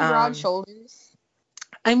 Is it the broad shoulders?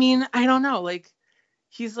 I mean, I don't know. Like,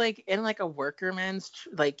 he's like in like a workerman's,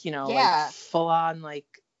 like, you know, like full on like.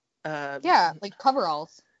 Like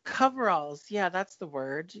coveralls. Coveralls, yeah, that's the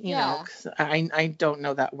word. You know, 'cause I don't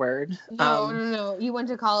know that word. No. You went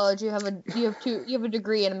to college. You have a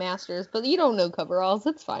degree and a master's, but you don't know coveralls.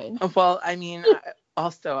 It's fine. Well, I mean,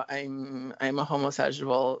 also I'm a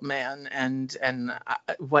homosexual man, and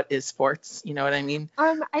what is sports? You know what I mean?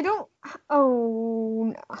 I don't.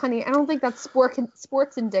 Oh, honey, I don't think that's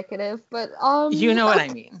sports indicative, but You know what I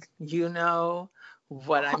mean. You know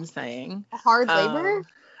what I'm saying. Hard labor.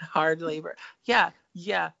 Hard labor. Yeah.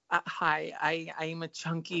 Hi, I'm a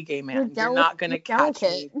chunky gay man. You're not gonna catch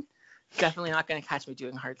me. Definitely not gonna catch me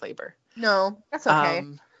doing hard labor. No, that's okay.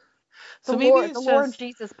 So maybe the Lord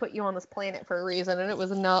Jesus put you on this planet for a reason, and it was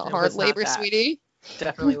not hard labor, sweetie.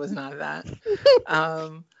 Definitely was not that.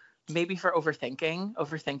 Maybe for overthinking.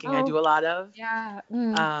 I do a lot of. Yeah.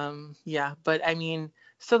 Yeah, but I mean,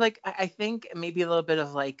 so like I think maybe a little bit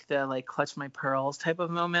of like the like clutch my pearls type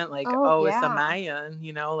of moment, like it's a man,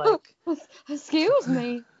 you know, like excuse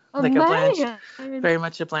me, like a very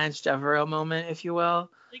much a Blanche Devereaux moment, if you will.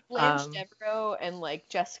 Like Blanche Devereaux and like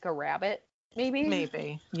Jessica Rabbit, maybe.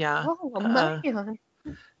 Maybe, yeah. Oh, a man.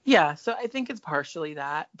 Yeah, so I think it's partially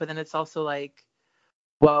that, but then it's also like,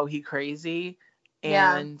 whoa, he crazy,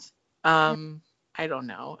 and I don't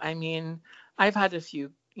know. I mean, I've had a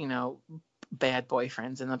few, you know, bad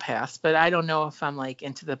boyfriends in the past, but I don't know if I'm like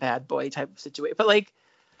into the bad boy type of situation. But like,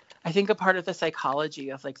 I think a part of the psychology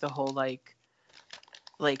of like the whole like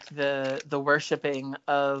the worshiping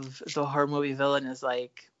of the horror movie villain is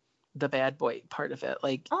like the bad boy part of it.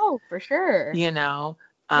 Like, oh, for sure. You know.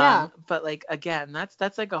 But like again,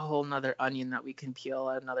 that's like a whole nother onion that we can peel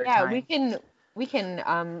another time. Yeah, we can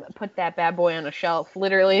put that bad boy on a shelf,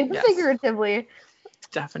 literally and figuratively.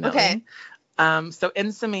 Definitely. Okay. So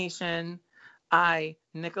in summation, I,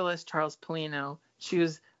 Nicholas Charles Polino,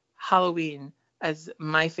 choose Halloween as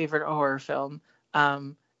my favorite horror film,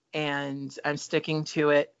 and I'm sticking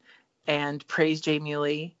to it. And praise Jamie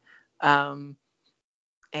Lee, and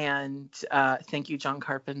thank you, John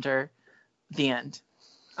Carpenter. The end.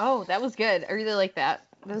 Oh, that was good. I really like that.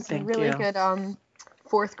 That was a really good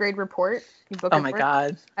fourth grade report. Oh my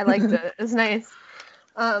God. I liked it. It was nice.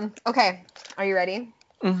 Okay, are you ready?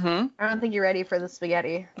 Mm-hmm. I don't think you're ready for the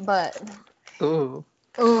spaghetti, but. Ooh.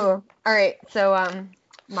 All right. So,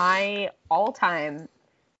 my all-time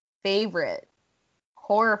favorite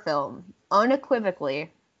horror film,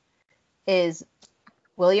 unequivocally, is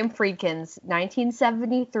William Friedkin's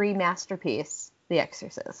 1973 masterpiece, The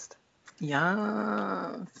Exorcist.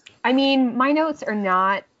 Yeah. I mean, my notes are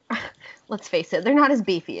not, let's face it, they're not as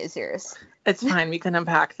beefy as yours. It's fine. We can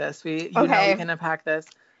unpack this. We can unpack this.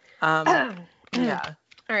 Yeah.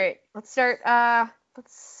 All right. Let's start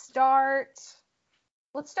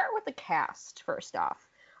with the cast first off.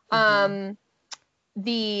 Mm-hmm.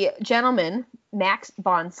 The gentleman, Max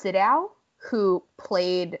von Sydow, who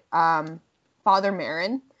played Father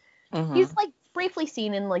Merrin, mm-hmm. he's like briefly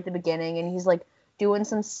seen in like the beginning, and he's like doing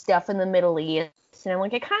some stuff in the Middle East, and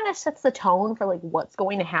like it kind of sets the tone for like what's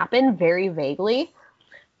going to happen very vaguely.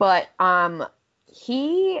 But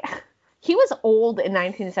he was old in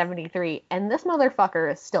 1973, and this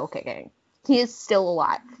motherfucker is still kicking. He is still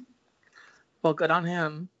alive. Well, good on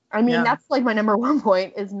him. I mean, that's like my number one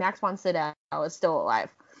point is Max von Sydow is still alive.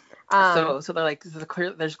 So they're like,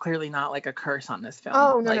 there's clearly not like a curse on this film.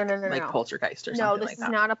 Oh, no, no. Like Poltergeist or something like that. No, this is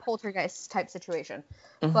not a Poltergeist type situation.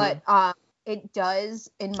 Mm-hmm. But it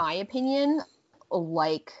does, in my opinion,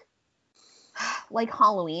 like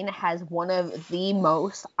Halloween has one of the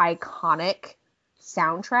most iconic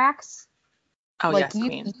soundtracks. Oh, like, yes,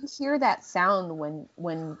 Queen. You hear that sound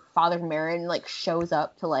when Father Merrin like shows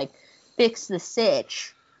up to like fix the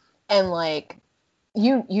sitch, and like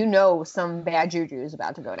you know some bad juju is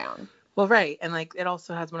about to go down. Well, right, and like it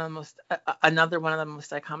also has another one of the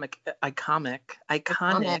most iconic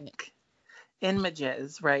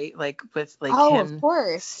images, right? Like with like him of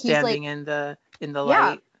course. standing in the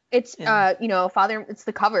light. It's Father. It's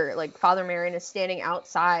the cover. Like Father Merrin is standing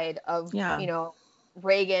outside of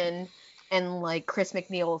Reagan and like Chris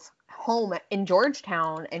McNeil's home in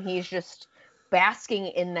Georgetown, and he's just basking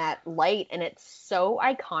in that light, and it's so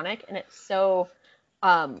iconic, and it's so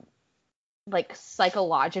like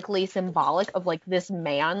psychologically symbolic of like this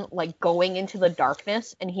man like going into the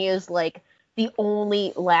darkness, and he is like the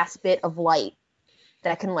only last bit of light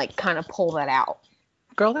that can like kind of pull that out.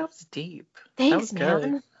 Girl, that was deep. Thanks, that was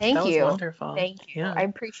man. Good. Thank that you. That was wonderful. Thank you. Yeah. I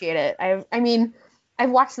appreciate it. I mean, I've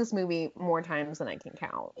watched this movie more times than I can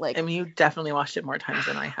count. Like, I mean, you definitely watched it more times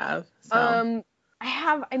than I have. So. I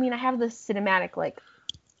have this cinematic like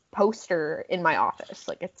poster in my office.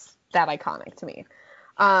 Like, it's that iconic to me.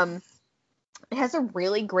 It has a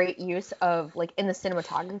really great use of like in the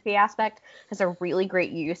cinematography aspect. Has a really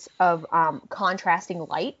great use of contrasting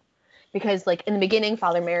light. Because, like, in the beginning,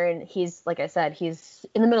 Father Merrin, he's, like I said, he's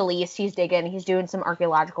in the Middle East, he's digging, he's doing some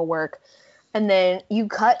archaeological work. And then you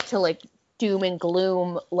cut to, like, doom and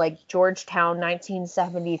gloom, like, Georgetown,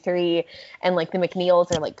 1973, and, like, the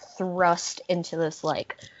McNeils are, like, thrust into this,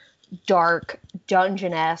 like, dark,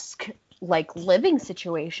 dungeon-esque, like, living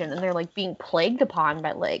situation. And they're, like, being plagued upon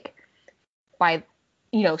by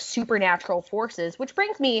supernatural forces. Which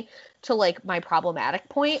brings me to, like, my problematic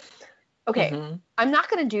point. Okay, mm-hmm. I'm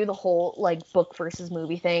not going to do the whole, like, book versus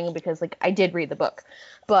movie thing because, like, I did read the book.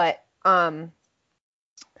 But the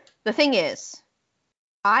thing is,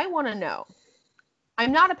 I want to know.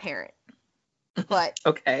 I'm not a parent, but...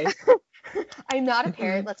 Okay. I'm not a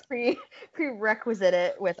parent. Let's prerequisite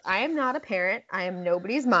it with I am not a parent. I am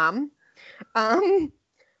nobody's mom.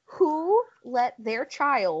 Who let their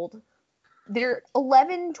child, their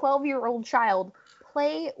 11, 12-year-old child,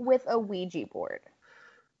 play with a Ouija board?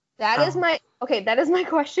 That is my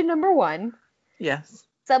question number 1. Yes.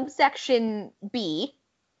 Subsection B.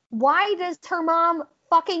 Why does her mom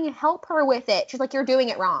fucking help her with it? She's like, you're doing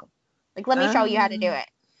it wrong. Like, let me show you how to do it.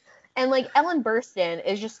 And, like, Ellen Burstyn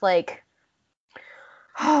is just like,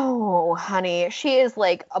 oh, honey, she is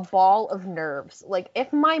like a ball of nerves. Like,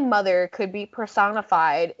 if my mother could be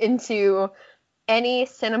personified into any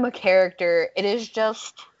cinema character, it is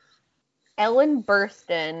just Ellen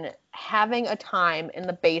Burstyn having a time in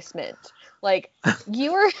the basement. Like,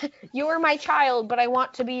 you are my child, but I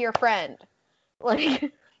want to be your friend.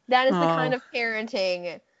 Like, that is the kind of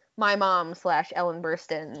parenting my mom / Ellen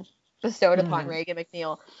Burstyn bestowed upon Reagan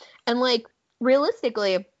McNeil. And, like,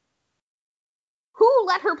 realistically, who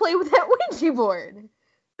let her play with that Ouija board?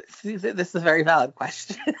 See, this is a very valid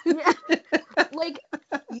question. Yeah. Like,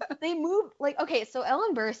 they move like, okay, so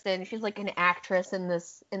Ellen Burstyn, she's like an actress in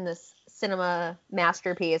this cinema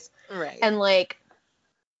masterpiece, right? And like,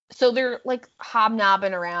 so they're like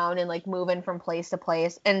hobnobbing around and like moving from place to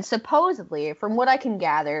place, and supposedly, from what I can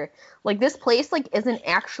gather, like this place like isn't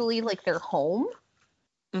actually like their home,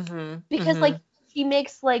 because like she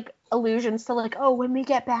makes like allusions to like, oh, when we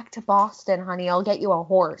get back to Boston, honey, I'll get you a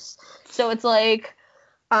horse. So it's like,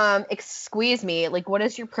 excuse me, like, what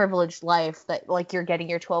is your privileged life that like you're getting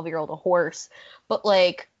your 12-year-old a horse? But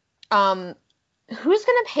like, who's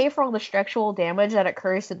gonna pay for all the structural damage that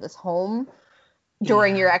occurs in this home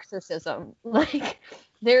during your exorcism? Like,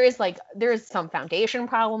 there's some foundation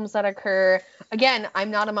problems that occur. Again,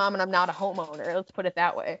 I'm not a mom and I'm not a homeowner. Let's put it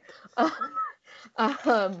that way.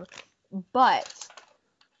 But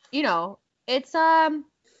you know, it's a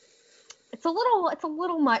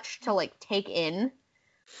little much to like take in.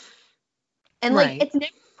 And, like, it's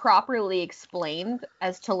never properly explained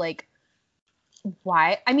as to, like,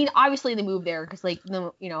 why. I mean, obviously they moved there because, like,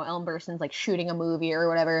 Ellen Burstyn's, like, shooting a movie or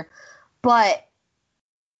whatever. But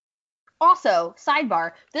also,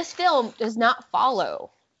 sidebar, this film does not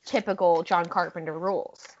follow typical John Carpenter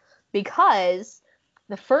rules. Because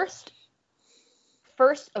the first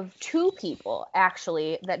of two people,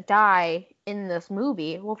 actually, that die in this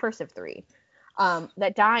movie, well, first of three,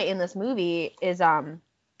 that die in this movie is,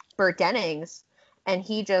 Burt Dennings, and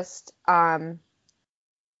he just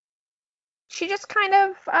she just kind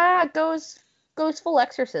of goes full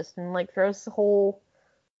exorcist and like throws the whole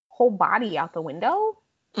body out the window.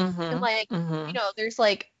 And like, there's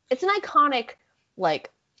like, it's an iconic,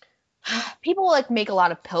 like, people like make a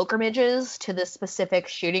lot of pilgrimages to this specific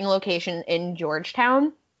shooting location in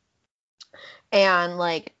Georgetown, and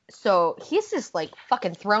like, so he's just like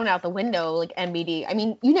fucking thrown out the window, like, NBD. I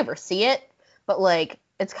mean, you never see it, but like,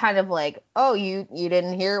 it's kind of like, oh, you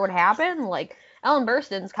didn't hear what happened? Like, Ellen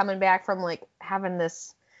Burstyn's coming back from, like, having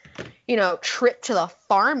this, trip to the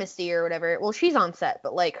pharmacy or whatever. Well, she's on set,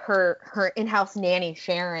 but, like, her in-house nanny,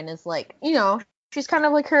 Sharon, is, like, she's kind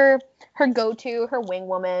of, like, her go-to, her wing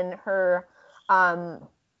woman, her,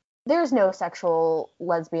 there's no sexual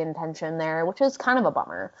lesbian tension there, which is kind of a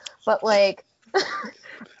bummer. But, like...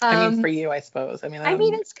 I mean, for you, I suppose. I mean,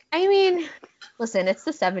 listen, it's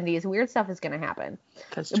the 70s. Weird stuff is going to happen.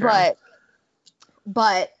 That's true.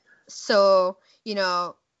 But, so,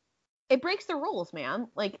 it breaks the rules, man.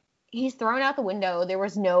 Like, he's thrown out the window. There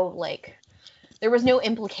was no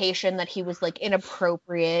implication that he was, like,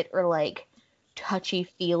 inappropriate or, like,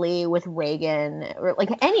 touchy-feely with Reagan or, like,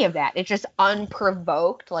 any of that. It's just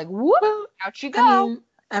unprovoked. Like, whoop, out you go.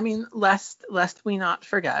 I mean, lest we not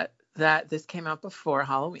forget that this came out before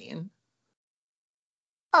Halloween.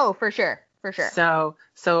 Oh, for sure. So,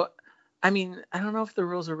 I mean, I don't know if the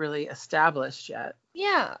rules are really established yet.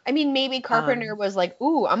 Yeah, I mean, maybe Carpenter was like,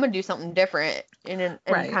 "Ooh, I'm gonna do something different," and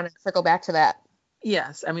kind of circle back to that.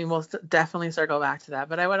 Yes, I mean, we'll definitely circle back to that.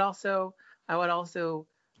 But I would also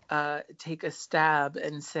take a stab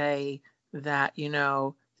and say that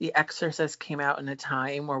The Exorcist came out in a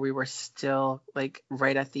time where we were still like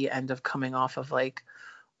right at the end of coming off of like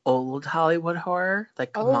old Hollywood horror,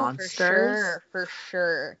 like monsters. For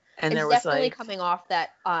sure. And it's there was definitely like coming off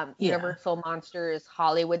that Universal Monsters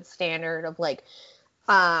Hollywood standard of like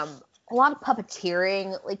a lot of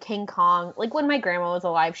puppeteering, like King Kong. Like when my grandma was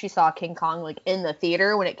alive, she saw King Kong like in the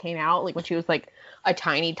theater when it came out, like when she was like a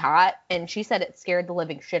tiny tot, and she said it scared the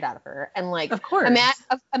living shit out of her. And like, of course,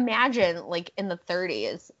 imagine like in the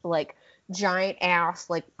 30s, like giant ass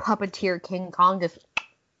like puppeteer King Kong just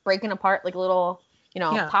breaking apart like a little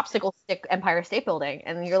popsicle stick Empire State Building,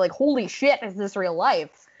 and you're like, holy shit, is this real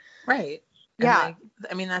life? Right. Yeah. Like,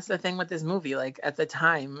 I mean, that's the thing with this movie. Like at the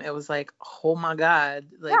time, it was like, oh my god,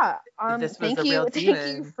 like this was a real demon.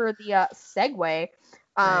 Thank you for the segue.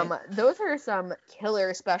 Right. Those are some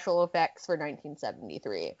killer special effects for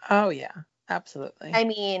 1973. Oh yeah, absolutely. I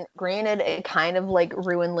mean, granted, it kind of like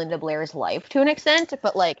ruined Linda Blair's life to an extent,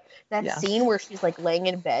 but like that scene where she's like laying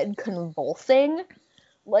in bed convulsing,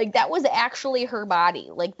 like that was actually her body.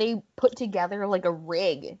 Like they put together like a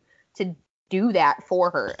rig to do that for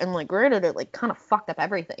her, and like granted, it like kind of fucked up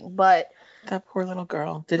everything, but that poor little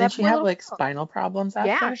girl. Didn't she have like spinal problems after?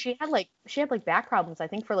 Yeah, she had like back problems, I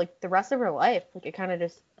think, for like the rest of her life. Like it kind of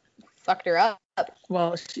just fucked her up.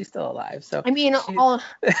 Well, she's still alive, so I mean,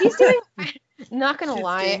 she's doing. Not gonna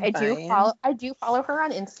lie, I do follow her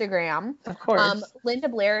on Instagram. Of course. Linda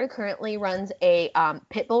Blair currently runs a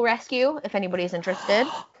pit bull rescue. If anybody's interested.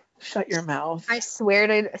 Shut your mouth. I swear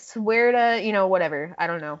to whatever. I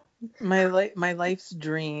don't know. My life's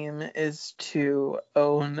dream is to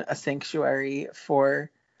own a sanctuary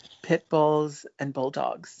for Pit bulls and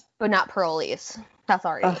bulldogs. But not parolees. That's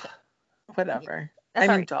already whatever. That's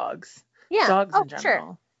I mean dogs. Yeah. Dogs in general.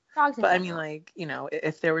 Sure. Dogs in general. I mean, like, you know,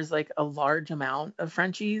 if there was like a large amount of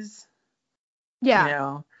Frenchies. Yeah. You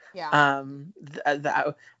know.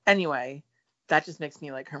 Yeah. Anyway, that just makes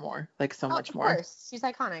me like her more. Like so much more. Of course. She's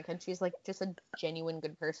iconic and she's like just a genuine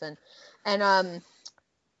good person. And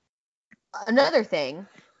another thing,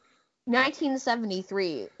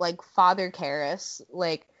 1973, like Father Karras,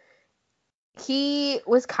 like he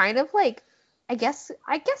was kind of like, I guess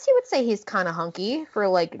you would say he's kind of hunky for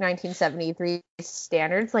like 1973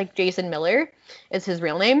 standards. Like Jason Miller is his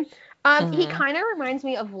real name. He kind of reminds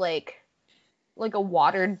me of like a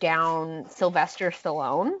watered down Sylvester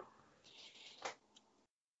Stallone.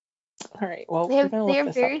 All right. Well, we're gonna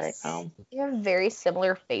look this up right now. They have very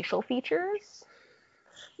similar facial features.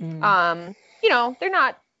 You know, they're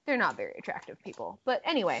not very attractive people, but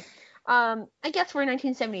anyway, I guess for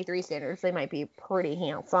 1973 standards, they might be pretty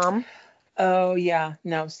handsome. Oh yeah,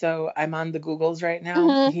 no. So I'm on the Googles right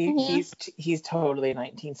now. He's totally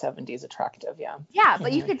 1970s attractive. Yeah. Yeah,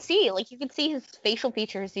 but you could see his facial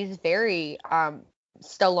features. He's very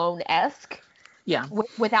Stallone-esque. Yeah.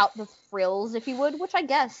 Without the frills, if you would, which I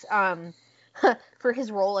guess for his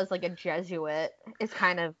role as like a Jesuit is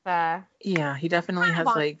kind of yeah, he definitely has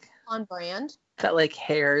like on brand. That like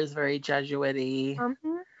hair is very Jesuit-y.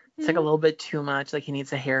 It's like a little bit too much. Like he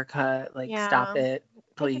needs a haircut. Like stop it,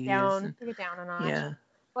 please. Take it down a notch. Yeah.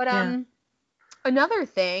 But another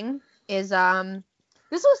thing is this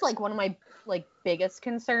was like one of my like biggest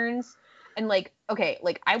concerns, and like okay,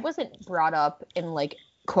 like I wasn't brought up in like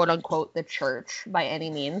quote unquote the church by any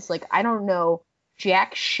means. Like I don't know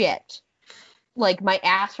jack shit, like my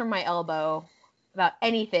ass from my elbow about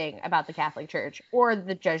anything about the Catholic Church or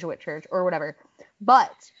the Jesuit Church or whatever.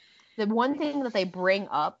 But the one thing that they bring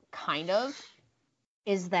up kind of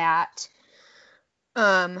is that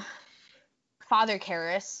Father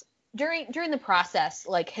Karras during the process,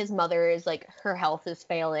 like his mother is like her health is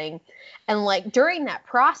failing, and like during that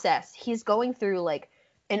process he's going through like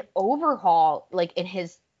an overhaul like in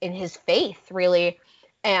his faith really,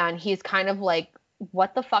 and he's kind of like,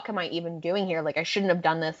 what the fuck am I even doing here? Like I shouldn't have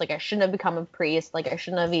done this. Like I shouldn't have become a priest. Like I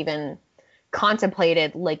shouldn't have even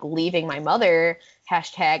contemplated like leaving my mother,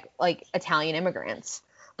 hashtag like Italian immigrants.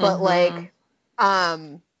 But like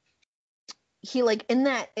he like in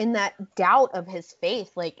that doubt of his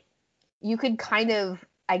faith, like you could kind of,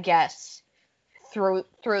 I guess, throw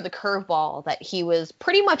the curveball that he was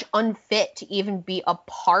pretty much unfit to even be a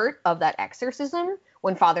part of that exorcism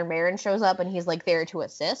when Father Merrin shows up and he's like there to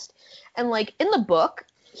assist. And like in the book,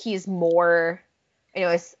 he's more, I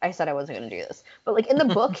know I said I wasn't going to do this, but like in the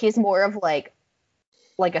book, he's more of like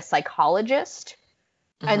a psychologist.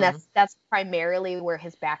 And that's primarily where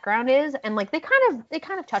his background is. And like they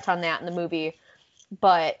kind of touch on that in the movie.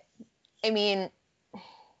 But I mean,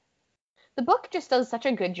 the book just does such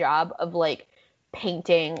a good job of like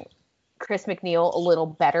painting Chris MacNeil a little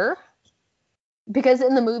better, because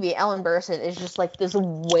in the movie Ellen Burstyn is just like this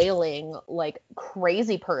wailing like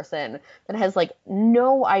crazy person that has like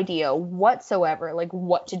no idea whatsoever like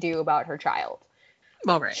what to do about her child.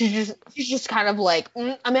 Well, right. She's just kind of like,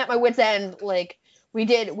 I'm at my wit's end. Like we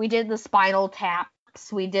did the spinal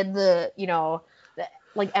taps, we did the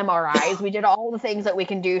like MRIs, we did all the things that we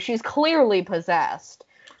can do. She's clearly possessed.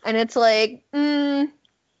 And it's like,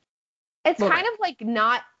 it's kind of like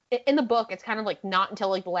not, in the book, it's kind of like not until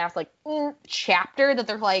like the last like chapter that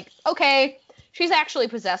they're like, okay, she's actually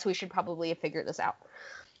possessed. We should probably have figured this out.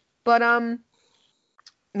 But,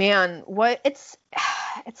 man, it's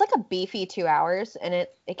like a beefy 2 hours, and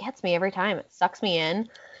it gets me every time. It sucks me in.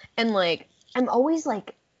 And like, I'm always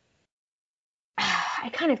like, I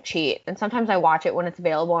kind of cheat. And sometimes I watch it when it's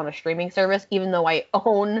available on a streaming service, even though I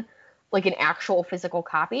own like an actual physical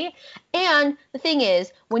copy. And the thing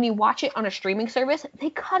is, when you watch it on a streaming service, they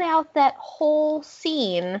cut out that whole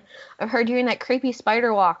scene of her doing that creepy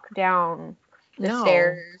spider walk down the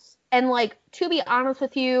stairs. And like, to be honest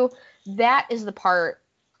with you, that is the part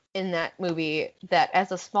in that movie that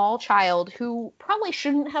as a small child who probably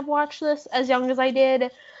shouldn't have watched this as young as I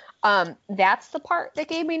did, that's the part that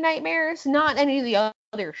gave me nightmares, not any of the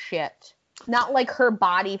other shit. Not like her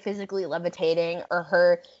body physically levitating or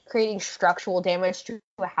her creating structural damage to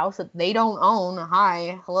a house that they don't own.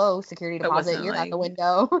 Hi, hello, security deposit. You're out the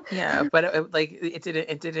window. Yeah, but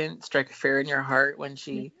it didn't strike fear in your heart when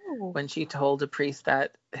she told a priest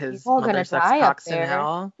that his mother sucks cocks in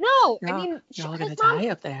hell. No, I mean, you're all gonna die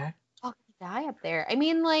up there. All gonna die up there. I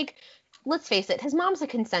mean, like, let's face it, his mom's a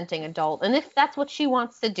consenting adult, and if that's what she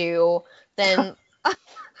wants to do, then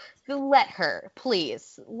let her,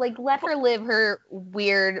 please. Like, let her live her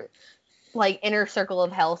weird, like, inner circle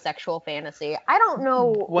of hell sexual fantasy. I don't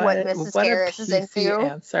know what Mrs. Harris is into. What a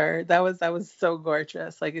PC answer. That was so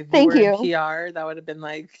gorgeous. Like, if you were in PR, that would have been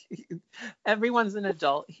like, everyone's an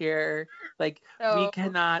adult here. Like, we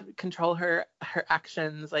cannot control her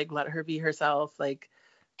actions. Like, let her be herself. Like,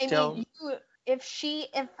 if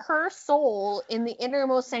her soul in the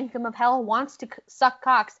innermost sanctum of hell wants to suck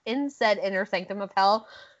cocks in said inner sanctum of hell,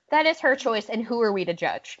 that is her choice, and who are we to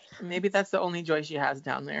judge? Maybe that's the only joy she has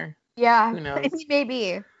down there. Yeah. Who knows?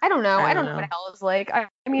 Maybe. I don't know. I don't know what hell is like. I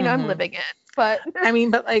mean, I'm living it, but. I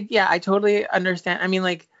mean, but like, yeah, I totally understand. I mean,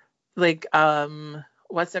 like,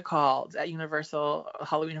 what's it called at Universal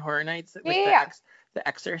Halloween Horror Nights? Like the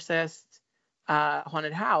Exorcist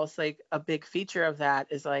haunted house. Like, a big feature of that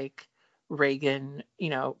is like Regan,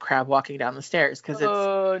 crab walking down the stairs, because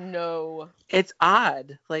it's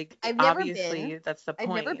odd. Like, obviously that's the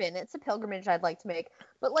point. I've never been. It's a pilgrimage I'd like to make,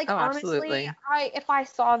 but like, honestly, if I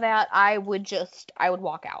saw that, I would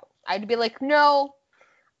walk out. I'd be like, no,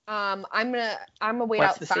 I'm gonna wait outside.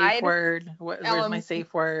 What's the safe word? Where's my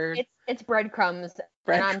safe word? It's breadcrumbs,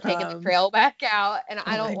 and I'm taking the trail back out, and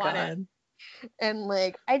I don't want it. And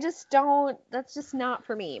like, I just don't. That's just not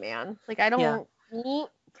for me, man. Like, I don't. Yeah.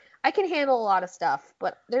 I can handle a lot of stuff,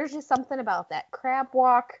 but there's just something about that crab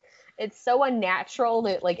walk. It's so unnatural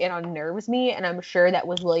that, like, it unnerves me, and I'm sure that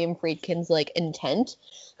was William Friedkin's, like, intent.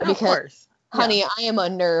 Because, of course. Honey, I am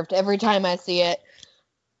unnerved every time I see it.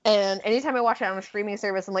 And anytime I watch it on a streaming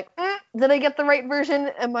service, I'm like, did I get the right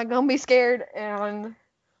version? Am I gonna be scared? And,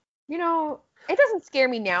 it doesn't scare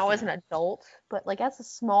me now as an adult, but, like, as a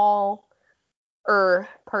small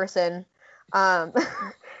person,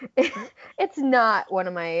 it's not one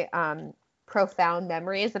of my profound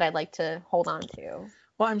memories that I'd like to hold on to.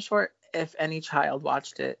 Well, I'm sure if any child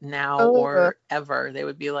watched it now or ever, they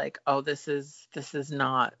would be like, "Oh, this is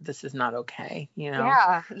not okay,"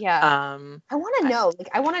 Yeah. I want to know. Like,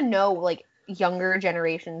 I want to know, like, younger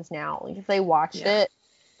generations now. Like, if they watched it,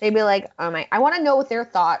 they'd be like, I want to know what their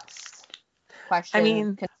thoughts,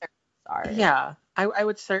 questions, concerns are. Yeah. I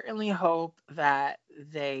would certainly hope that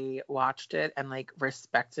they watched it and, like,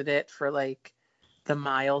 respected it for, like, the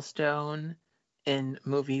milestone in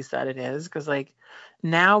movies that it is. Because, like,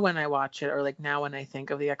 now when I watch it, or, like, now when I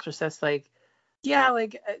think of The Exorcist, like, yeah,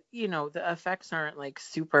 like, the effects aren't, like,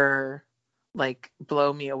 super, like,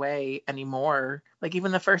 blow me away anymore. Like,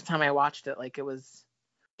 even the first time I watched it, like, it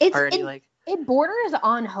borders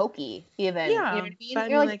on hokey, even. Yeah, you know what I mean?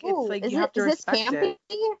 But, you're like, it's like, you have to respect it.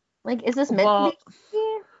 Like, is this meant to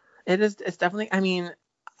be? It's definitely, I mean,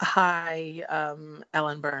 hi,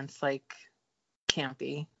 Ellen Burns, like,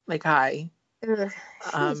 campy. Like, hi. She's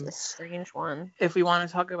a strange one. If we want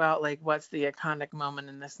to talk about, like, what's the iconic moment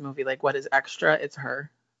in this movie, like, what is extra, it's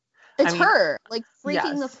her. It's her, like,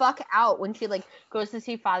 freaking the fuck out when she, like, goes to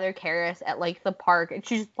see Father Karras at, like, the park, and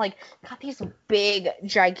she's, like, got these big,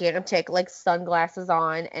 gigantic, like, sunglasses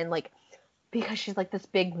on, and, like, because she's, like, this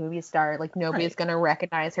big movie star, like, nobody's gonna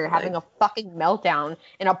recognize her having a fucking meltdown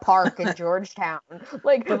in a park in Georgetown.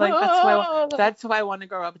 Like, but, like, that's who I want to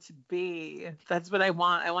grow up to be. That's what I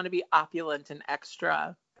want. I want to be opulent and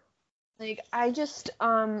extra. Like, I just,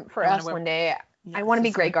 for us one day, I want to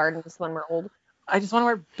be Grey Gardens when we're old. I just want to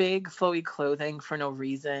wear big, flowy clothing for no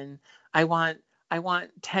reason. I want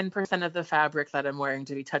 10% of the fabric that I'm wearing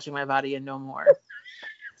to be touching my body and no more.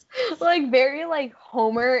 Like, very, like,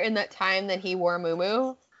 Homer in that time that he wore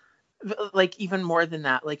muumuu. Like, even more than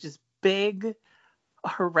that. Like, just big,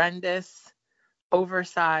 horrendous,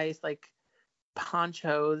 oversized, like,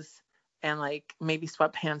 ponchos and, like, maybe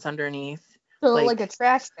sweatpants underneath. So, like a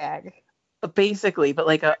trash bag. Basically, but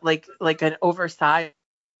like an oversized,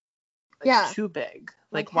 like, too big.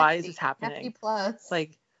 Like, why is this happening? Hefty plus.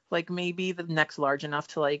 Like maybe the neck's large enough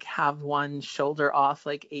to, like, have one shoulder off,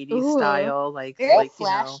 like 80s style, like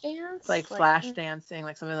flash dance, like flash dancing,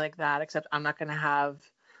 like something like that. Except I'm not gonna have,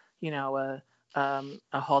 a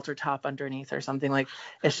halter top underneath or something. Like,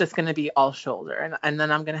 it's just gonna be all shoulder, and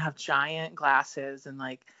then I'm gonna have giant glasses, and,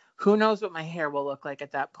 like, who knows what my hair will look like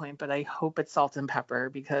at that point. But I hope it's salt and pepper,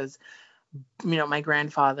 because my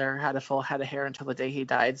grandfather had a full head of hair until the day he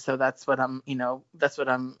died. So that's what I'm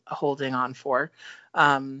holding on for.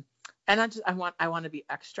 And I want to be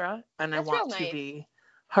extra, and that's I want to be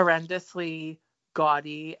horrendously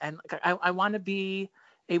gaudy, and I want to be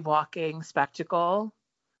a walking spectacle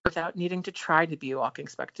without needing to try to be a walking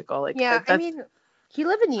spectacle. Like, yeah, I mean, you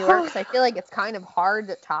live in New York, so I feel like it's kind of hard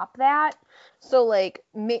to top that. So, like,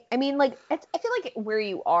 I mean, like, I feel like where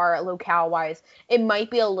you are locale-wise, it might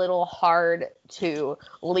be a little hard to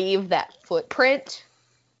leave that footprint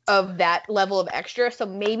of that level of extra. So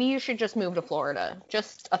maybe you should just move to Florida.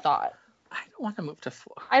 Just a thought. I don't want to move to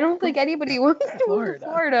Florida. I don't think anybody wants to move to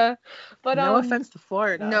Florida. But no offense to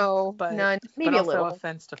Florida. No, but none. Maybe but a little. Also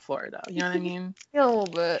offense to Florida. You know what I mean? A little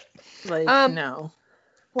bit. Like no.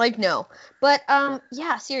 Like no. But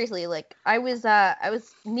yeah, seriously, like I was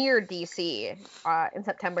near DC in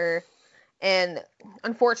September, and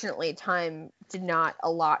unfortunately time did not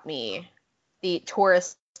allot me the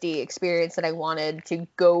touristy experience that I wanted to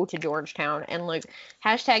go to Georgetown, and like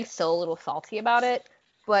hashtag still a little salty about it,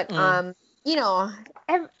 but you know,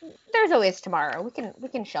 there's always tomorrow. We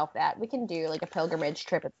can shelf that. We can do like a pilgrimage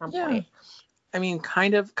trip at some point. I mean,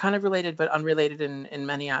 kind of related, but unrelated in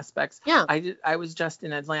many aspects. Yeah. I was just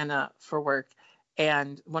in Atlanta for work,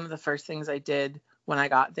 and one of the first things I did when I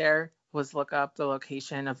got there was look up the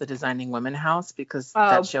location of the Designing Women house, because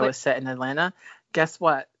that show is set in Atlanta. Guess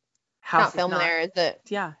what? House not filmed there, is it?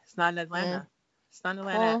 Yeah, it's not in Atlanta. It's not in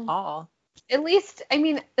Atlanta at all. At least, I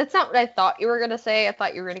mean, that's not what I thought you were going to say. I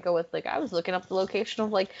thought you were going to go with, like, I was looking up the location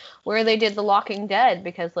of, like, where they did The Walking Dead,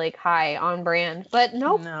 because, like, hi, on brand. But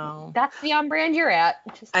nope. No. That's the on brand you're at.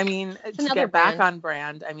 I mean, to get back on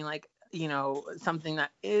brand, I mean, like, you know, something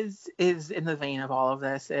that is in the vein of all of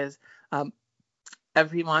this is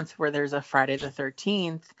every month where there's a Friday the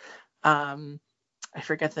 13th, I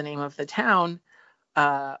forget the name of the town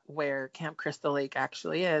where Camp Crystal Lake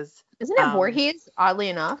actually is. Isn't it Voorhees, oddly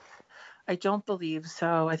enough? I don't believe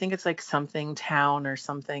so. I think it's like something town or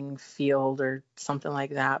something field or something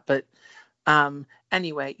like that. But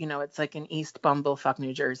anyway, you know, it's like in East Bumblefuck,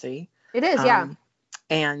 New Jersey. It is, yeah.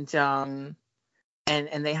 And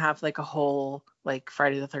they have like a whole like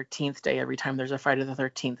Friday the 13th day every time there's a Friday the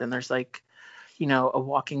 13th, and there's like, you know, a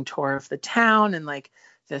walking tour of the town, and like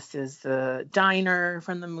this is the diner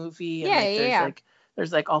from the movie, and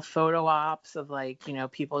there's like all photo ops of like, you know,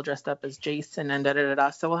 people dressed up as Jason and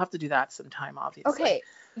so we'll have to do that sometime, obviously. Okay.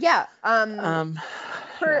 Yeah.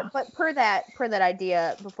 But per that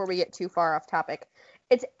idea, before we get too far off topic,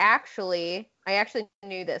 it's actually, I actually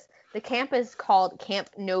knew this. The camp is called Camp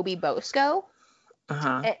Nobi Bosco.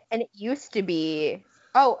 And it used to be,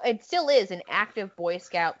 it still is an active Boy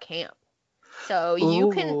Scout camp. So you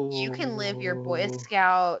can live your Boy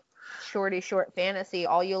Scout short fantasy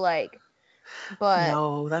all you like. But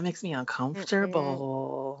no, that makes me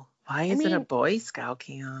uncomfortable. Why is it a Boy Scout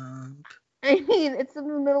camp? I mean, it's in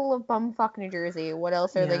the middle of bumfuck New Jersey. What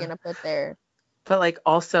else are they gonna put there? But like,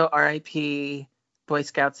 also RIP Boy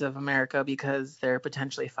Scouts of America, because they're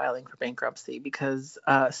potentially filing for bankruptcy, because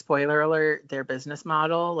spoiler alert, their business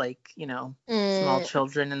model, like, you know, small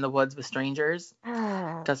children in the woods with strangers,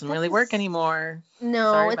 doesn't really work anymore.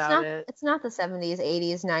 No, sorry about it. It's not the 70s,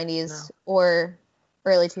 80s, 90s, or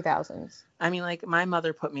early 2000s. I mean, like, my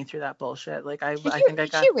mother put me through that bullshit. Like, I think I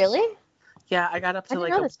got. Did she really? Yeah, I got up to I didn't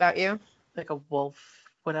know this about you. Like a wolf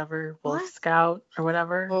scout or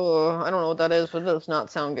whatever. Oh, I don't know what that is, but it does not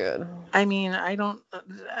sound good. I mean, I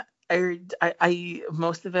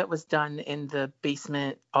most of it was done in the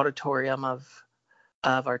basement auditorium of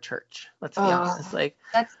our church. Let's be honest. Like,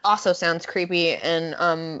 that also sounds creepy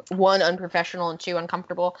and one, unprofessional, and two,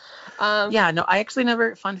 uncomfortable. Yeah, no, I actually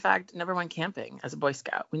never went camping as a Boy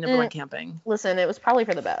Scout. We never went camping. Listen, it was probably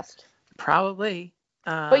for the best. Probably.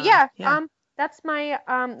 But yeah. That's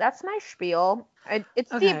my spiel. It's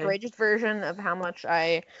the abridged version of how much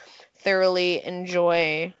I thoroughly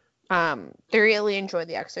enjoy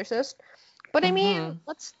The Exorcist. But I mean,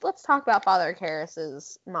 let's talk about Father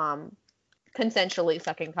Karras's mom consensually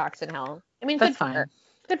sucking cocks in hell. I mean, that's fine.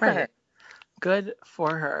 Good for her. Good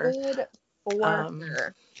for her. Good for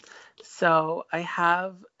her. So I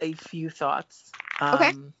have a few thoughts.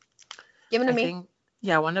 Okay. Give it to me.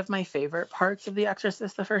 Yeah, one of my favorite parts of The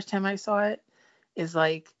Exorcist the first time I saw it is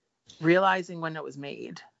like realizing when it was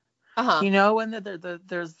made. You know, when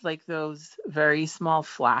there's like those very small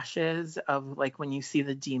flashes of like when you see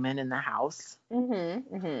the demon in the house,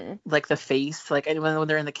 like the face, like when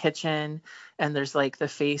they're in the kitchen and there's like the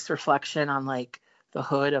face reflection on like the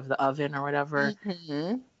hood of the oven or whatever.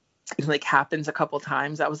 It like happens a couple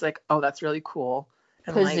times. I was like, oh, that's really cool.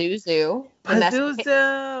 And Pazuzu.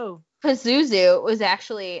 Pazuzu was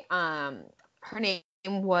actually her name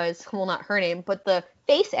was, well, not her name, but the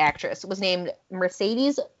face actress was named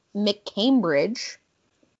Mercedes McCambridge.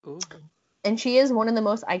 Ooh. And she is one of the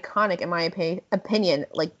most iconic, in my opinion,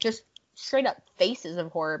 like just straight up faces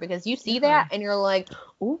of horror, because you see that and you're like,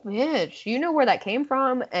 oh bitch, you know where that came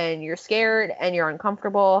from, and you're scared and you're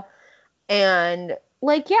uncomfortable. And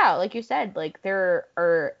like, yeah, like you said, like there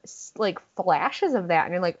are like flashes of that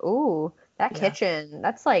and you're like, ooh, that kitchen,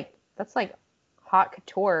 that's like haute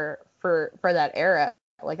couture for that era.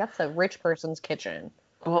 Like, that's a rich person's kitchen.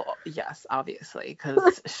 Well, yes, obviously,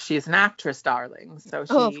 because she's an actress, darling. So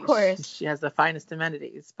of course. she has the finest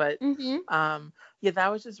amenities. But yeah,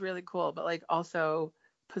 that was just really cool. But like also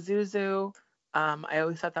Pazuzu, I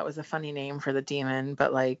always thought that was a funny name for the demon,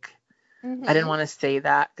 but like I didn't want to say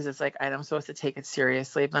that because it's like I'm supposed to take it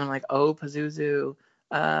seriously. But I'm like, oh, Pazuzu.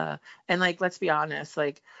 And like, let's be honest,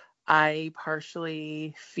 like I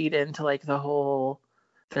partially feed into like the whole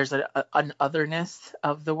there's an otherness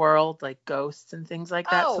of the world, like ghosts and things like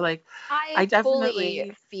that. So like I definitely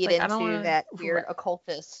fully feed like, into that weird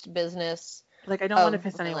occultist business. Like I don't want to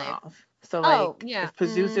piss anyone off. So like if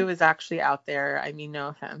Pazuzu is actually out there, I mean no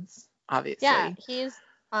offense, obviously. Yeah,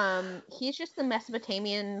 he's just the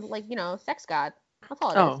Mesopotamian, like, sex god. That's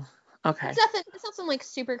all it is. Oh, okay. It's nothing like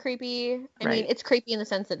super creepy. I mean, it's creepy in the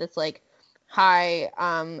sense that it's like, hi,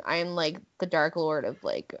 I'm like the Dark Lord of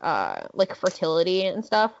like fertility and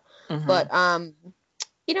stuff. But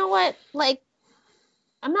you know what? Like,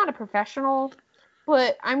 I'm not a professional,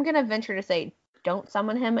 but I'm gonna venture to say, don't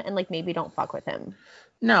summon him and like maybe don't fuck with him.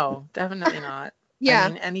 No, definitely not. Yeah. I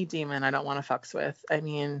mean, any demon I don't want to fucks with. I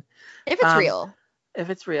mean, if it's real. If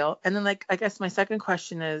it's real. And then like I guess my second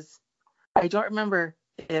question is, I don't remember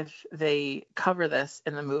if they cover this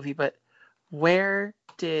in the movie, but where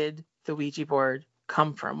did the Ouija board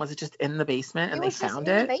come from? Was it just in the basement and they found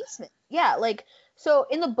it? In the basement. Yeah, like so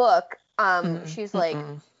in the book, she's like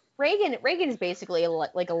Regan is basically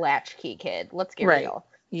like a latchkey kid. Let's get real.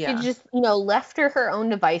 Yeah. She just, left her own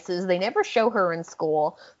devices. They never show her in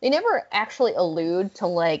school. They never actually allude to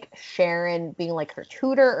like Sharon being like her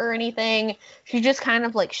tutor or anything. She's just kind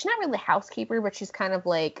of like, she's not really the housekeeper, but she's kind of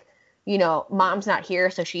like, mom's not here,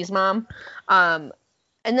 so she's mom. And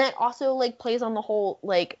that also like plays on the whole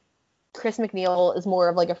like Chris MacNeil is more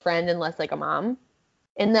of like a friend and less like a mom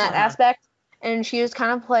in that aspect. And she was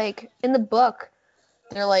kind of like in the book,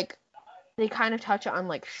 they're like, they kind of touch on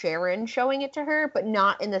like Sharon showing it to her, but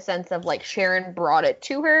not in the sense of like Sharon brought it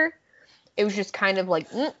to her. It was just kind of like,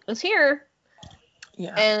 it's here.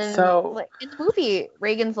 Yeah. And so like, in the movie,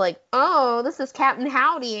 Regan's like, oh, this is Captain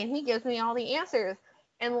Howdy, and he gives me all the answers.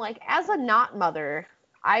 And like, as a not mother,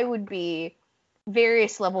 I would be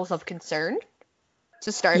various levels of concerned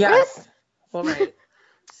to start with. Well, right.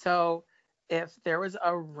 So if there was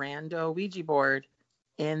a rando Ouija board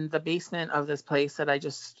in the basement of this place that I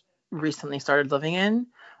just recently started living in,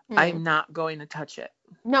 I'm not going to touch it.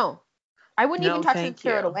 No. I wouldn't even touch it,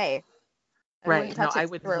 throw it away. Right. No, I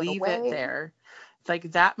would leave it there. It's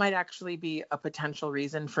like that might actually be a potential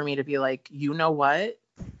reason for me to be like, you know what?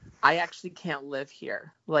 I actually can't live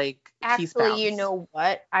here. Like, actually, you know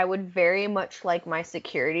what? I would very much like my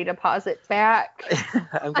security deposit back.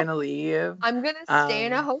 I'm gonna leave. I'm gonna stay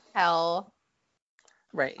in a hotel.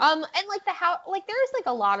 Right. And like the house, like there's like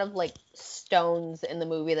a lot of like stones in the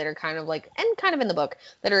movie that are kind of like, and kind of in the book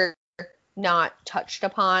that are not touched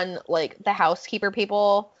upon. Like the housekeeper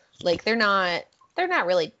people, like they're not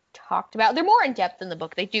really talked about. They're more in depth in the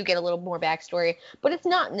book. They do get a little more backstory, but it's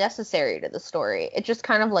not necessary to the story. It's just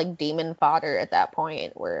kind of like demon fodder at that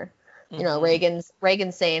point where, Regan's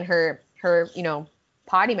saying her,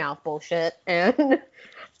 potty mouth bullshit and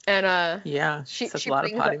yeah, she's a lot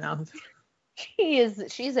of potty mouth.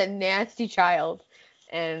 She's a nasty child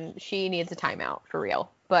and she needs a timeout for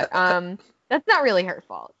real. But that's not really her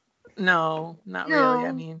fault. No, not really.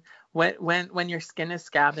 I mean, when your skin is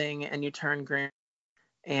scabbing and you turn green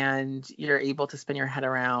and you're able to spin your head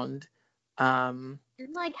around, you're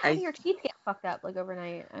like, how do your teeth get fucked up like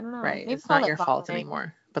overnight? I don't know. Right. Maybe it's not your fault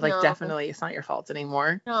anymore. But like definitely it's not your fault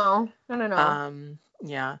anymore. No.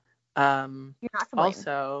 Yeah. You're not to blame.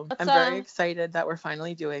 Also, I'm very excited that we're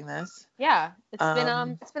finally doing this. Yeah. It's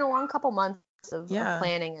been a long couple months of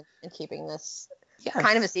planning and keeping this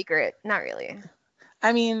kind of a secret. Not really.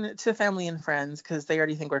 I mean, to family and friends, because they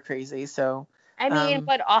already think we're crazy, so. I mean,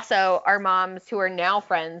 but also our moms who are now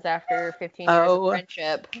friends after 15 years of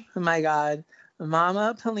friendship. Oh my God.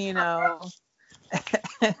 Mama Polino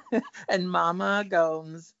and Mama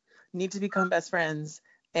Gomes need to become best friends.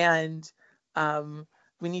 And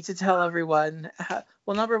we need to tell everyone,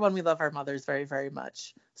 well, number one, we love our mothers very, very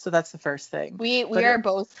much. So that's the first thing. We are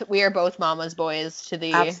both mama's boys to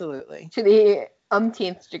the absolutely to the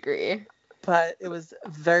umpteenth degree. But it was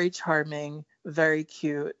very charming, very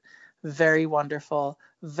cute, very wonderful,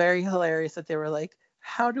 very hilarious that they were like,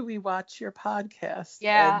 how do we watch your podcast?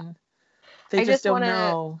 Yeah. And they just don't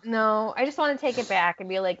know. No, I just want to take it back and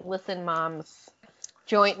be like, listen, moms,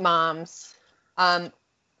 joint moms,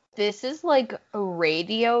 this is like a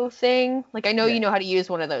radio thing. Like, I know you know how to use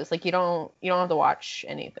one of those. Like, you don't have to watch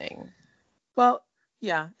anything. Well,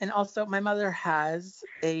 Yeah, and also my mother has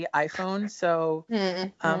a iPhone, so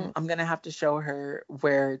I'm gonna have to show her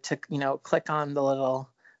where to, click on the little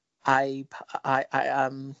podcast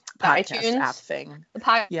app thing. The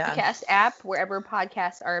podcast app, wherever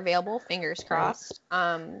podcasts are available. Fingers crossed.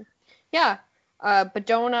 Right. But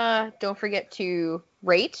don't forget to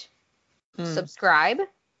rate, subscribe.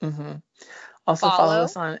 Mm-hmm. Also follow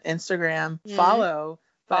us on Instagram. Follow.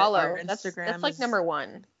 Our Instagram that's like number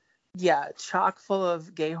one. Yeah, chock full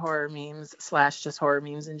of gay horror memes / just horror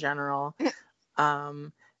memes in general. I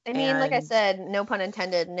mean, like I said, no pun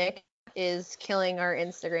intended, Nick is killing our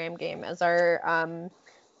Instagram game as our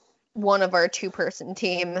one of our 2-person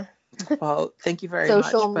team. Well, thank you very much.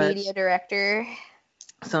 Social media director.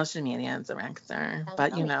 Social media director.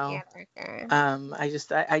 But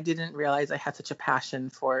I didn't realize I had such a passion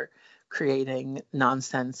for creating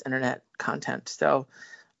nonsense internet content. So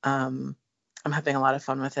I'm having a lot of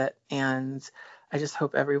fun with it, and I just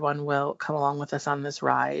hope everyone will come along with us on this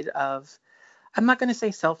ride of, I'm not going to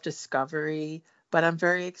say self-discovery, but I'm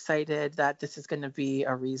very excited that this is going to be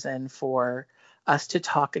a reason for us to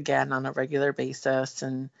talk again on a regular basis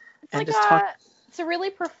and just talk. It's a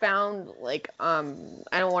really profound, I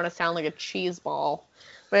don't want to sound like a cheese ball,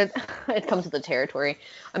 but it comes with the territory.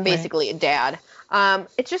 I'm basically a dad.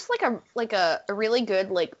 It's just like a really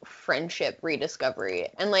good friendship rediscovery,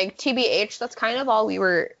 and TBH, that's kind of all we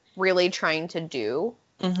were really trying to do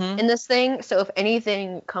in this thing. So if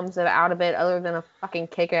anything comes out of it other than a fucking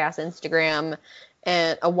kick-ass Instagram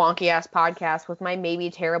and a wonky-ass podcast with my maybe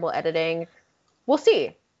terrible editing, we'll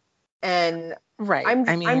see. And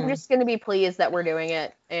I'm just gonna be pleased that we're doing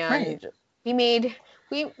it, and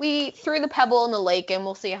we threw the pebble in the lake, and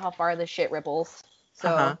we'll see how far this shit ripples.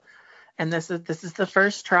 So, and this is the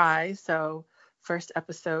first try, so first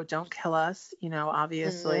episode, don't kill us,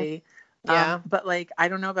 obviously. Yeah. But I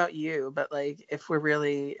don't know about you, but if we're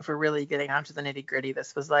really getting down to the nitty gritty,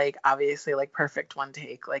 this was obviously perfect one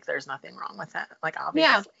take. There's nothing wrong with it. Obviously.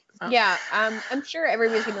 Yeah. So. Yeah. I'm sure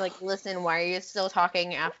everybody's gonna be listen, why are you still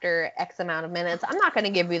talking after X amount of minutes? I'm not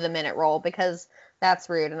gonna give you the minute roll because that's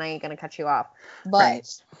rude and I ain't gonna cut you off.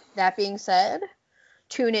 But that being said,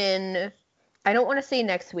 tune in. I don't want to say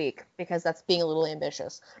next week because that's being a little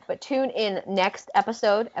ambitious, but tune in next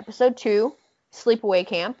episode 2, Sleepaway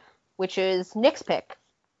Camp, which is Nick's pick,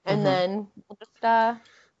 and then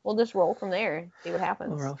we'll just roll from there, see what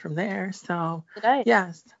happens. We'll roll from there. So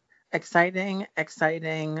yes, exciting,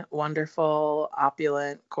 wonderful,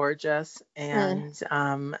 opulent, gorgeous, and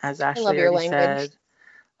as Ashley already said,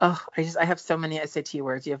 I have so many SAT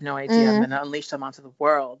words. You have no idea. I'm gonna unleash them onto the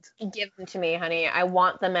world. Give them to me, honey. I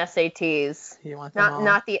want them SATs. You want them all?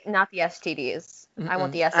 Not the STDs. I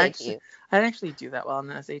want the SATs. I actually do that well in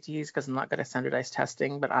the SATs because I'm not good at standardized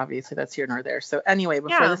testing, but obviously that's here nor there. So anyway,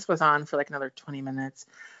 before this goes on for another 20 minutes,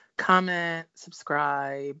 comment,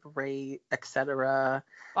 subscribe, rate, etc.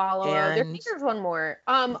 Follow. There's one more.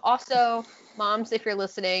 Also, moms, if you're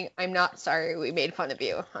listening, I'm not sorry we made fun of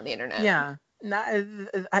you on the internet. Yeah.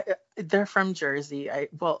 They're from Jersey.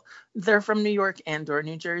 They're from New York and/or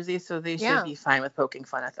New Jersey, so they should be fine with poking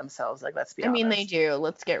fun at themselves. Let's be honest. I mean, they do.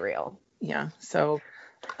 Let's get real. Yeah. So,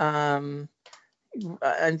 until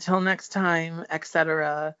next time,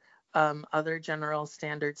 etc. Other general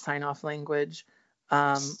standard sign-off language.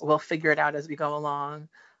 We'll figure it out as we go along.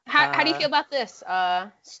 How do you feel about this?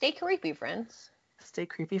 Stay creepy, friends. Stay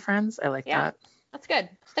creepy, friends. I like that. That's good.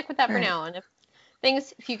 Stick with that for now, and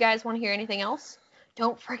if you guys want to hear anything else,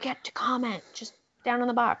 don't forget to comment just down in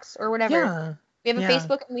the box or whatever. Yeah. We have a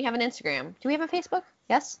Facebook and we have an Instagram. Do we have a Facebook?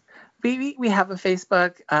 Yes. We have a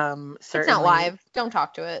Facebook. Certainly. It's not live. Don't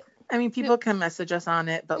talk to it. I mean, people can message us on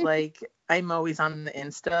it, but I'm always on the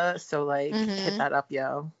Insta, so hit that up,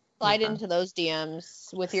 yo. Slide into those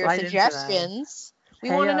DMs with your suggestions.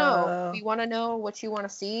 We want to know. We want to know what you want to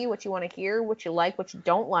see, what you want to hear, what you like, what you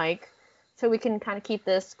don't like, so we can kind of keep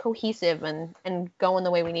this cohesive and going the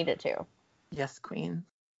way we need it to. Yes, queen.